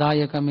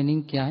 आदाय का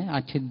मीनिंग क्या है?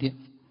 आच्छिद्य,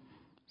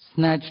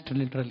 स्नैच्ड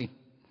लिटरली,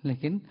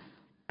 लेकिन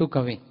टुक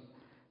अवे.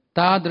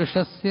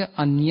 तादृशस्य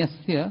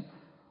अन्यस्य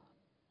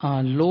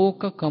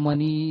लोक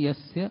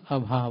कमनीयस्य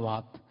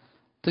अभावात,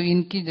 तो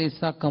इनकी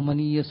जैसा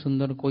कमनीय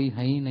सुंदर कोई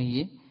है ही नहीं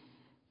है.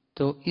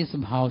 तो इस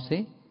भाव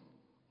से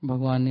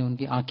भगवान ने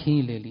उनकी आंखें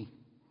ही ले ली,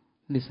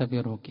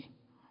 डिसअपियर होके.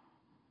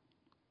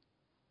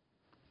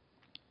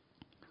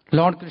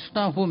 Lord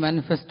Krishna, who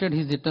manifested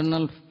his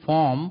eternal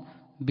form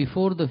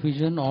before the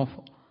vision of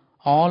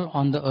all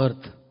on the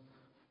earth,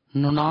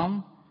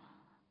 Nunam,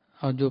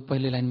 और जो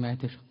पहले लाइन में आए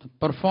थे शब्द,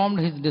 performed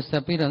his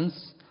disappearance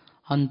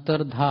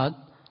antardhat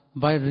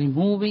by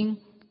removing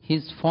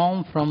his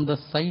form from the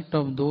sight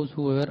of those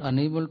who were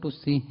unable to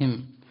see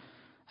him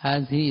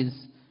as he is,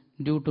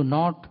 due to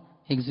not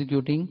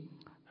executing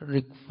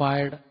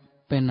required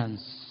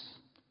penance.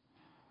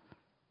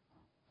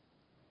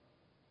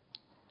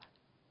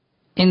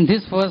 In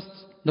this verse,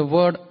 the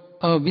word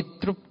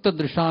vitrupta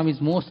drisham is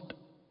most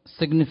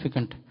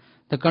significant.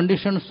 The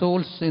conditioned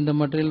souls in the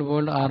material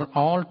world are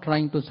all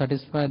trying to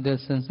satisfy their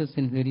senses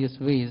in various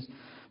ways,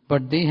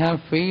 but they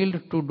have failed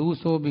to do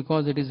so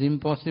because it is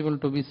impossible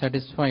to be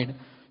satisfied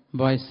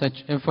by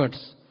such efforts.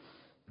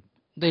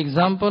 The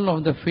example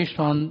of the fish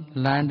on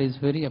land is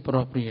very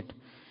appropriate.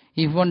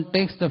 If one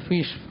takes the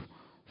fish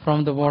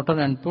from the water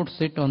and puts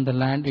it on the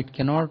land, it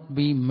cannot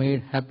be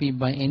made happy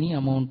by any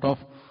amount of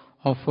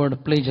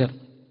offered pleasure.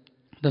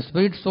 The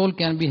spirit soul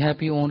can be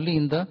happy only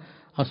in the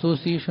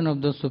association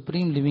of the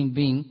Supreme Living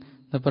Being,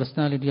 the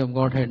Personality of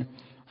Godhead,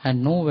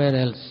 and nowhere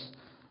else.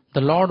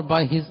 The Lord,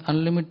 by His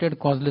unlimited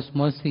causeless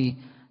mercy,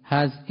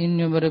 has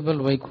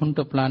innumerable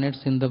Vaikuntha planets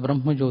in the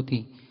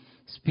Brahmajyoti,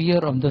 sphere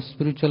of the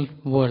spiritual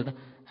world,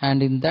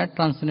 and in that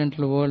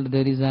transcendental world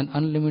there is an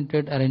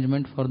unlimited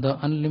arrangement for the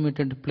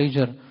unlimited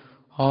pleasure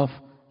of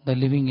the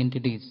living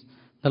entities.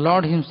 The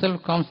Lord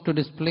Himself comes to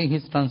display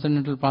His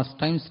transcendental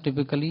pastimes,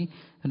 typically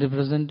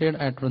represented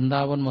at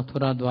Vrindavan,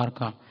 Mathura,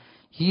 Dwarka.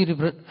 He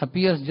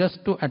appears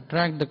just to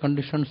attract the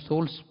conditioned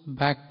souls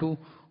back to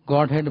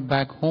Godhead,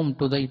 back home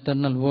to the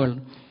eternal world.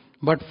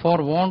 But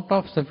for want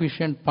of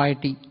sufficient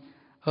piety,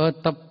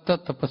 atapta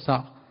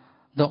tapasa,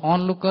 the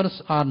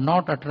onlookers are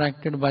not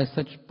attracted by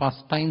such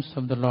pastimes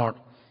of the Lord.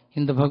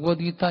 In the Bhagavad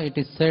Gita, it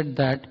is said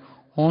that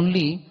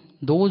only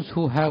those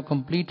who have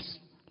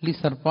completely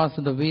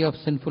surpassed the way of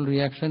sinful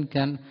reaction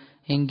can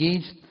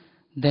engage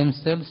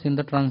themselves in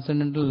the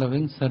transcendental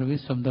loving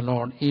service of the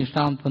Lord.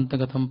 Esham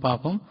tvantagatham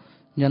papam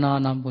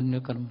jananam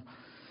punya karma.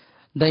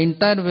 The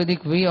entire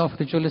Vedic way of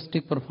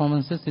ritualistic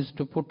performances is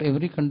to put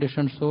every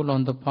conditioned soul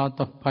on the path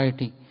of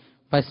piety.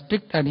 By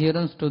strict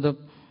adherence to the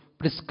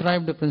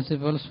prescribed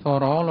principles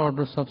for all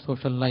orders of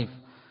social life,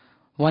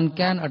 one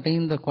can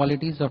attain the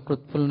qualities of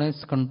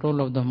truthfulness,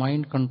 control of the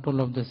mind, control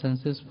of the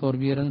senses,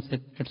 forbearance,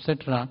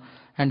 etc.,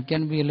 and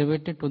can be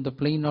elevated to the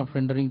plane of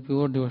rendering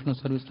pure devotional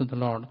service to the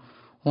Lord.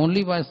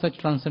 Only by such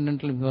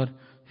transcendental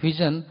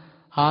vision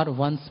are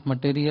one's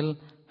material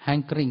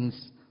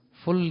hankerings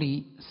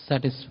fully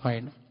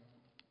satisfied.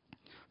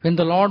 When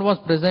the Lord was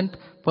present,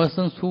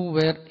 persons who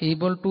were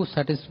able to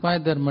satisfy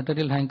their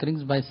material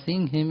hankerings by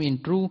seeing Him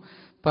in true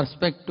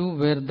perspective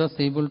were thus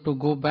able to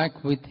go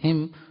back with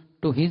Him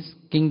to His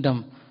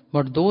kingdom.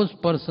 But those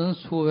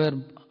persons who were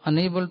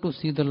unable to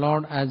see the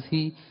Lord as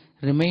He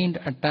remained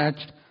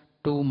attached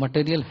to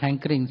material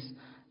hankerings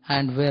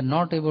and were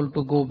not able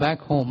to go back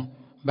home,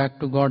 back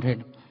to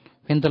Godhead.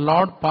 When the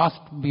Lord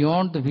passed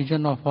beyond the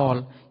vision of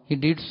all, He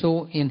did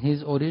so in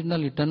His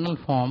original eternal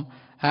form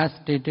as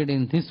stated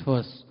in this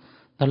verse.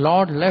 The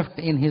Lord left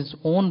in His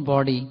own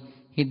body.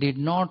 He did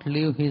not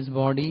leave His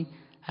body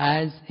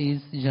as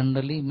is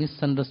generally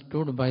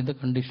misunderstood by the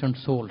conditioned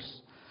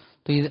souls.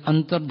 So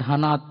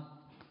antardhanat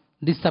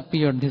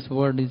disappeared. This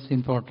word is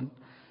important.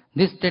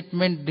 This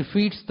statement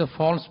defeats the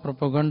false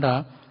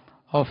propaganda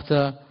of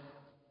the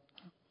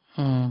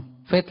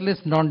faithless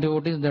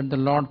non-devotees that the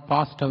Lord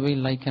passed away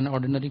like an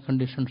ordinary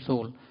conditioned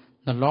soul.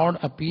 The Lord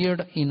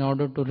appeared in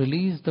order to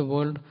release the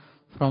world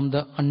from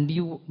the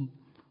undue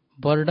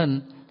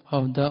burden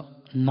of the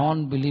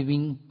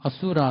non-believing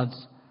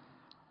asuras,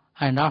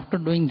 and after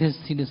doing this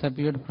He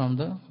disappeared from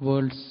the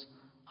world's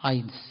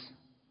eyes.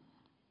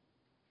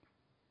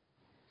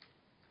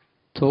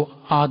 तो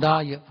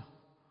आदाय,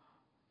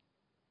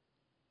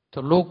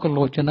 तो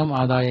लोकलोचनम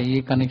आदाय,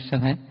 ये connection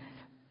है.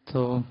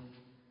 तो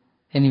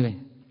anyway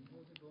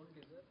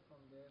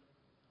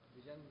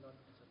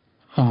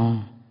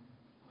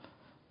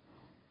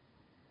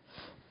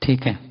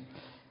ठीक है.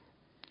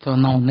 तो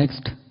now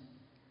next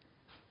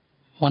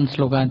one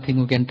sloka I think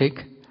we can take.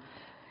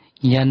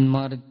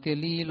 Yanmartya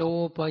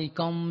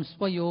lilopaikam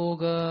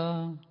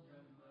swayoga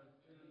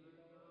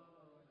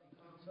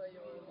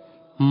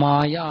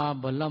maya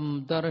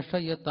balam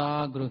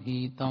darshayata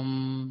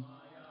gruhitam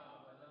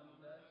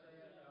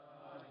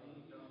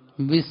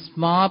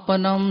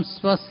vismapanam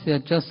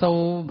swasya cha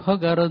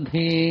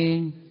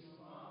saubhagardhe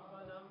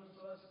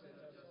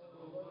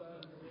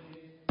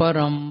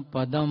param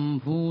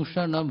padam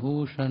bhushana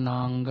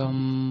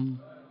bhushanangam.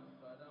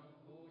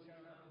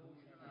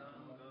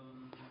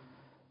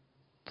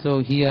 So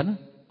here,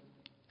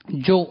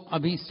 जो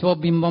अभी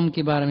स्वबिंबम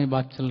के बारे में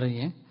बात चल रही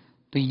है,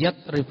 तो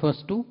यत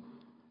refers to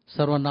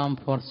सर्वनाम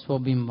for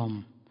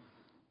स्वबिंबम.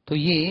 तो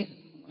ये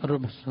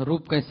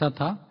रूप कैसा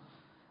था?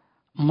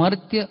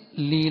 मर्त्य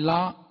लीला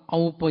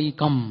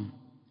औपयिकम,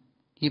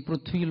 ये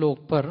पृथ्वी लोक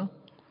पर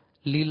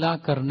लीला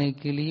करने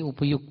के लिए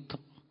उपयुक्त.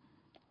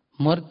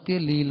 मर्त्य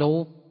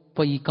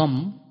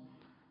लीलोपयिकम,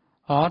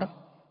 और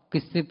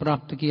किससे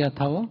प्राप्त किया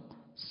था वो?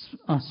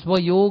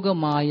 स्वयोग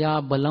माया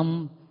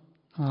बलम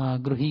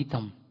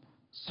गृहीतम,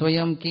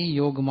 स्वयं की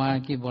योग माया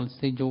के बल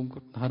से जो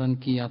धारण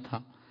किया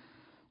था.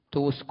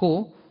 तो उसको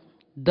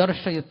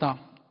दर्शयता,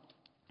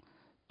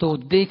 तो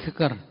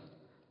देखकर,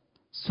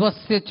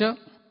 स्वस्य च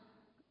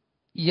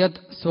यद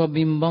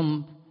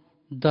स्वबिंबम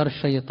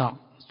दर्शयता,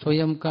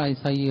 स्वयं का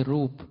ऐसा ये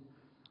रूप,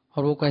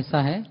 और वो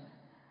कैसा है?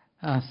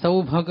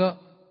 सौभग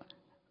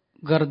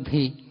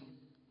गर्धे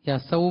या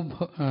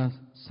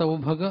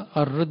सौभग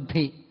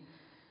अर्रुद्धे,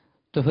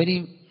 तो very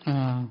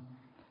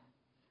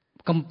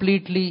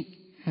completely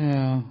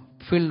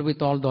filled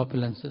with all the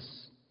opulences.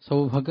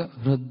 Saubhaga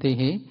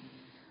hriddehe.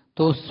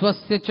 To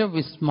swasya cha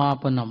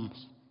vismapanam.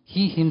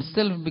 He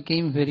himself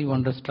became very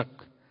wonderstruck.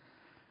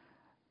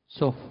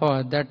 So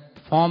for that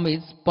form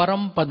is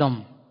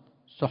parampadam,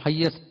 so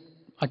highest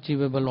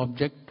achievable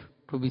object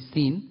to be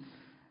seen,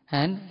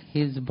 and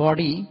his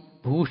body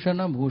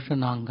bhushana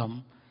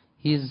bhushanangam.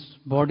 His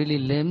bodily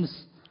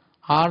limbs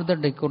are the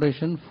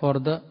decoration for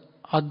the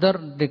other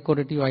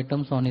decorative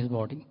items on his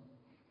body.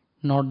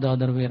 not the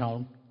other way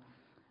around.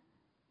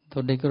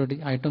 So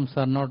decorative items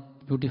are not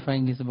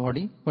beautifying his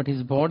body, but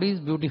his body is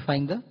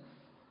beautifying the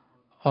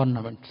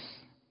ornaments.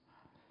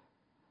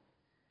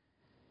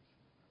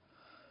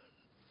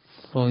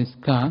 So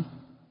इसका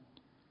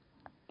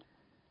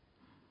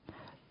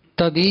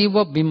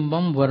तदेव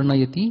बिंबम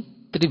वर्णयति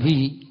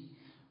त्रिभिः,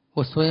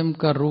 वो स्वयं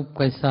का रूप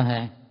कैसा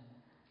है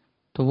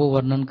तो वो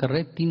वर्णन कर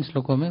रहे 3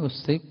 श्लोकों में।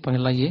 उससे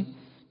पहला ये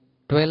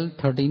 12,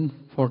 13,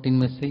 14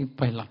 में से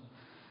पहला,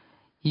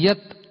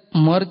 यत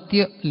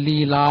मर्त्य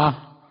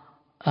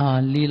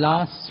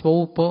लीला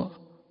स्वौप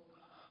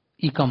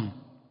इकम,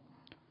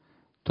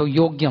 तो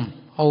योग्यम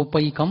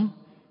औपैकम,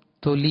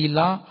 तो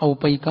लीला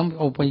औपैकम,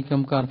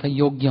 औपैकम का अर्थ है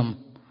योग्यम,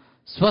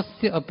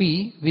 स्वस्य अपि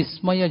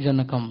विस्मय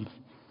जनकम,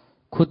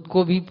 खुद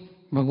को भी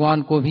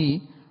भगवान को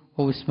भी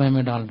वो विस्मय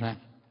में डाल रहा है।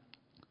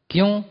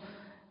 क्यों?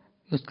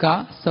 उसका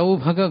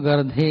सौभग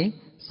गर्धे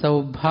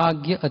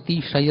सौभाग्य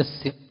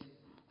अतिशयस्य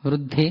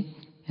वृद्धे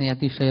यानी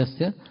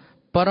अतिशयस्य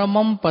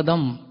परमम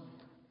पदम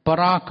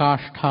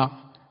पराकाष्ठा,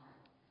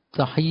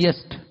 द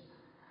हाईएस्ट,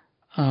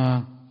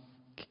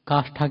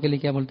 काष्ठा के लिए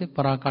क्या बोलते हैं?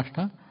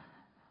 पराकाष्ठा,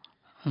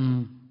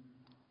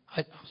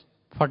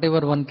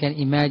 whatever one can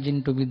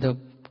imagine to be the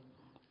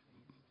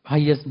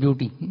highest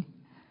beauty.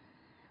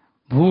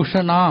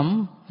 भूषणाम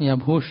या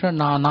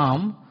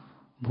भूषणानाम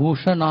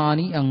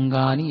भूषणानि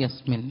अंगानि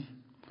यस्मिन्,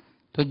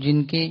 तो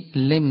जिनके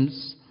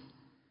limbs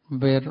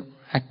were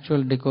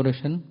actual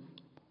decoration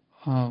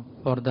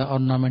for the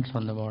ornaments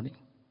on the body.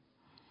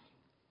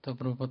 तो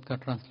प्रभुपद का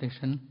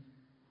translation,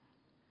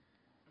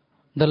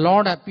 the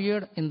Lord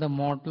appeared in the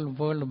mortal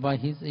world by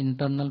his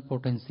internal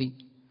potency,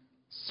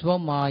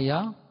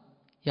 swamaya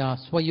या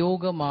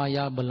स्वयोग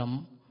माया बलम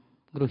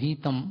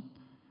गृहीतम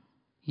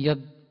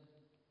यद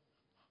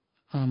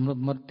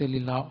मर्त्य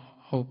लीला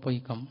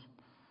औपैकम,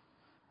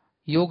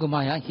 योग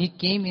maya, he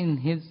came in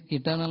his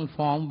eternal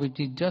form which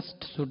is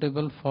just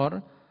suitable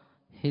for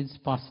his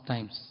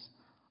pastimes.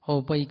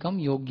 Aupaikam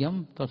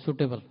yogyam, so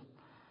suitable.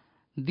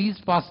 These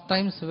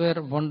pastimes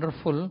were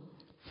wonderful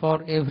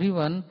for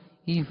everyone,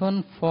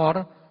 even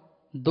for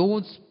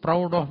those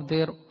proud of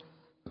their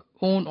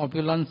own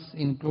opulence,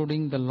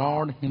 including the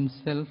Lord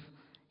himself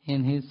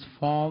in his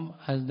form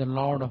as the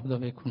Lord of the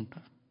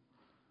Vaikuntha.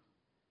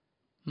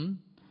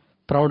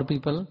 Proud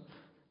people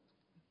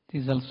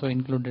is also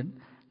included.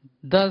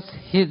 Thus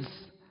his,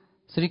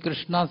 Sri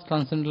Krishna's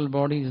transcendental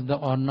body is the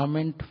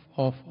ornament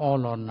of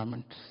all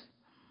ornaments.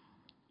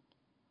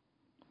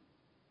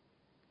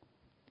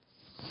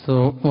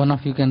 So one of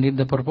you can read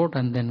the purport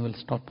and then we'll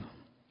stop.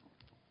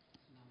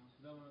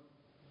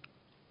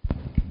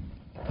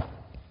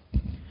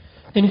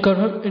 In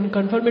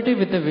conformity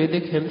with the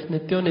Vedic hymns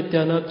Nityo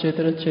Nityana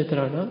Chetana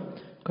Chetarana,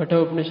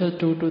 Katha Upanishad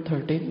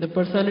 2-13, the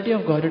personality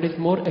of Godhead is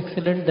more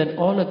excellent than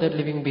all other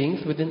living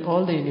beings within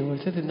all the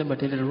universes in the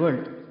material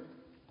world.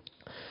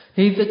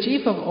 He is the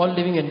chief of all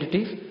living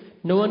entities.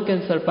 No one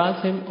can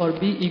surpass him or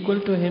be equal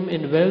to him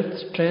in wealth,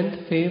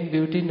 strength, fame,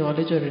 beauty,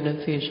 knowledge or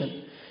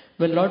renunciation.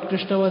 When Lord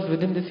Krishna was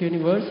within this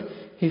universe,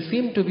 he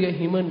seemed to be a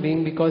human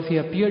being because he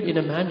appeared in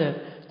a manner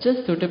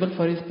just suitable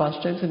for his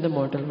pastimes in the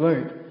mortal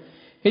world.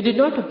 He did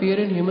not appear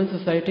in human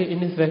society in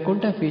his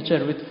Vaikuntha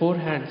feature with 4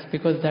 hands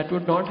because that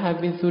would not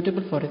have been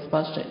suitable for his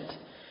pastimes.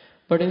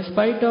 But in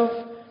spite of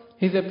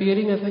his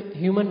appearing as a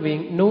human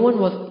being, no one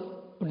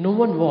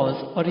was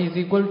or is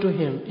equal to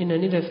him in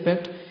any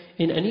respect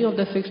in any of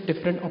the 6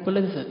 different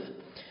opulences.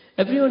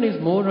 Everyone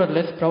is more or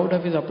less proud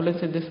of his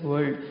opulence in this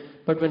world,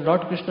 but when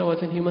Lord Krishna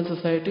was in human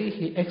society,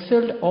 he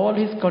excelled all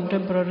his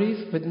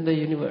contemporaries within the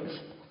universe.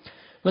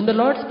 When the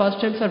Lord's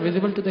pastimes are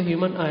visible to the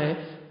human eye,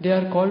 they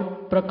are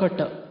called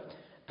prakata,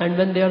 and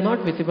when they are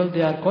not visible,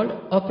 they are called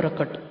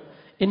aprakata.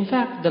 In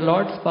fact, the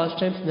Lord's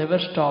pastimes never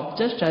stop,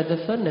 just as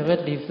the sun never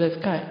leaves the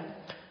sky.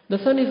 The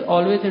sun is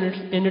always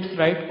in its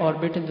right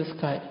orbit in the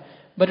sky,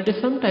 but it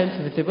is sometimes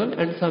visible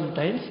and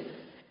sometimes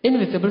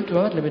invisible to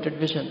our limited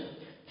vision.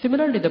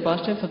 Similarly, the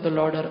pastimes of the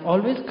Lord are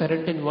always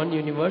current in one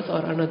universe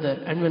or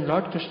another, and when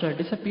Lord Krishna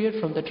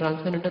disappeared from the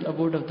transcendental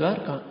abode of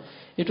Dwarka,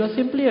 it was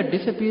simply a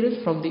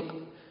disappearance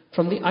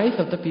from the eyes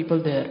of the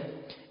people there.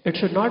 It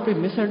should not be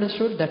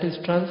misunderstood that his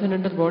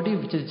transcendental body,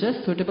 which is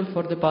just suitable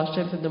for the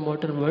pastimes in the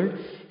mortal world,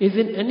 is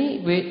in any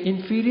way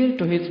inferior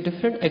to his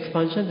different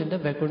expansions in the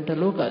Vaikuntha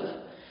Lokas.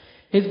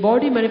 His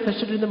body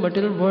manifested in the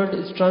material world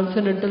is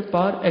transcendental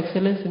par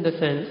excellence in the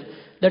sense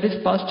that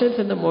his pastimes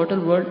in the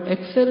mortal world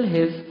excel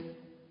his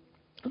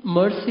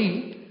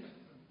mercy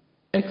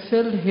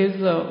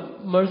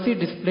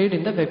displayed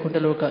in the Vaikuntha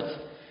Lokas.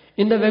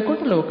 In the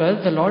Vaikuntha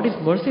Lokas, the Lord is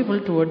merciful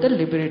toward the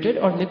liberated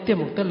or Nitya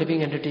Mukta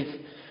living entities.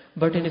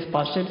 But in his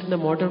pastimes in the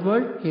mortal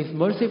world, he is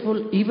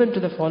merciful even to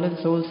the fallen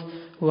souls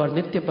who are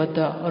Nitya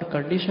Baddha or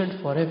conditioned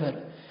forever.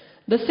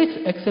 The 6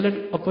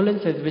 excellent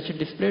opulences which he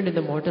displayed in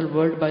the mortal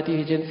world by the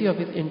agency of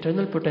his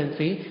internal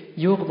potency,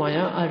 Yog Maya,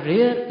 are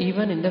rare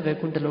even in the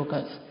Vaikuntha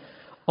Lokas.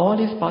 All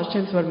his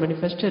pastimes were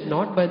manifested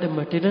not by the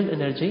material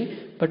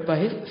energy but by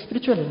his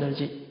spiritual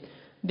energy.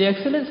 The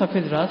excellence of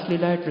his Ras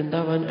Leela at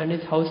Vrindavan and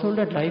his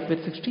householder life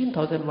with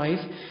 16,000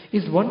 wives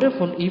is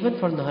wonderful even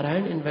for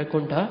Narayan in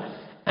Vaikuntha,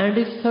 and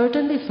is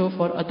certainly so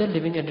for other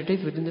living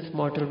entities within this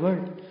mortal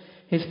world.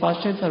 His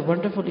pastimes are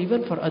wonderful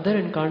even for other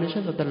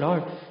incarnations of the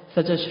Lord,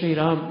 such as Sri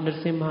Ram,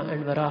 Nrsimha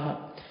and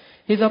Varaha.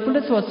 His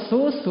opulence was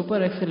so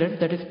super excellent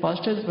that his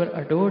pastimes were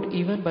adored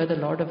even by the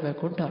Lord of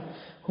Vaikuntha,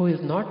 who is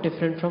not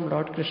different from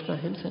Lord Krishna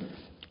himself.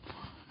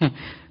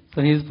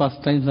 So his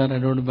pastimes are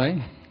adored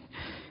by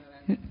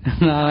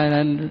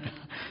Narayan,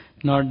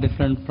 not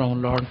different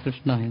from Lord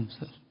Krishna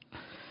himself.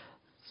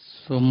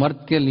 So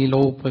Martya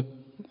Lilo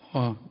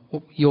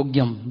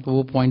Yogyam,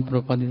 the point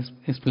Prabhupada is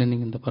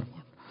explaining in the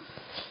purport.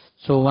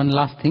 So one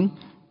last thing,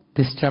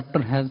 this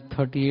chapter has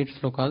 38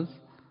 slokas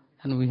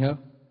and we have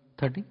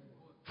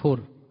 34.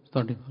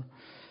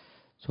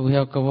 So we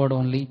have covered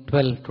only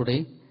 12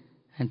 today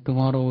and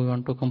tomorrow we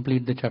want to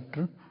complete the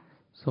chapter.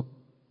 So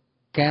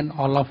can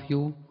all of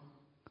you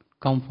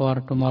come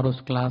for tomorrow's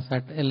class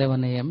at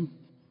 11 a.m.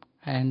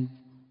 and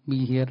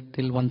be here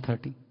till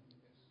 1:30?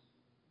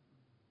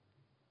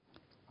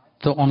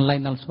 So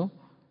online also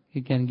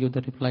you can give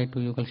the reply to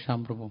Yugal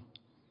Shyam Prabhu.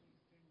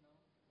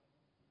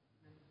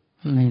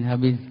 नहीं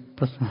अभी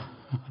प्रश्न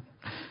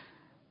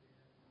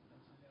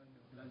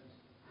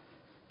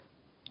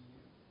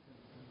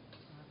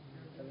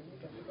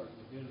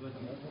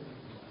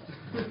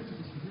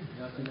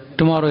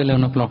tomorrow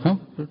 11 o'clock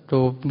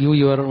to give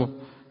your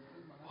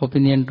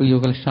opinion to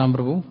Yugal Shyam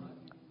Prabhu.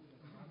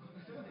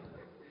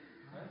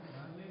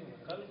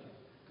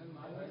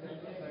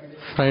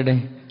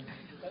 Friday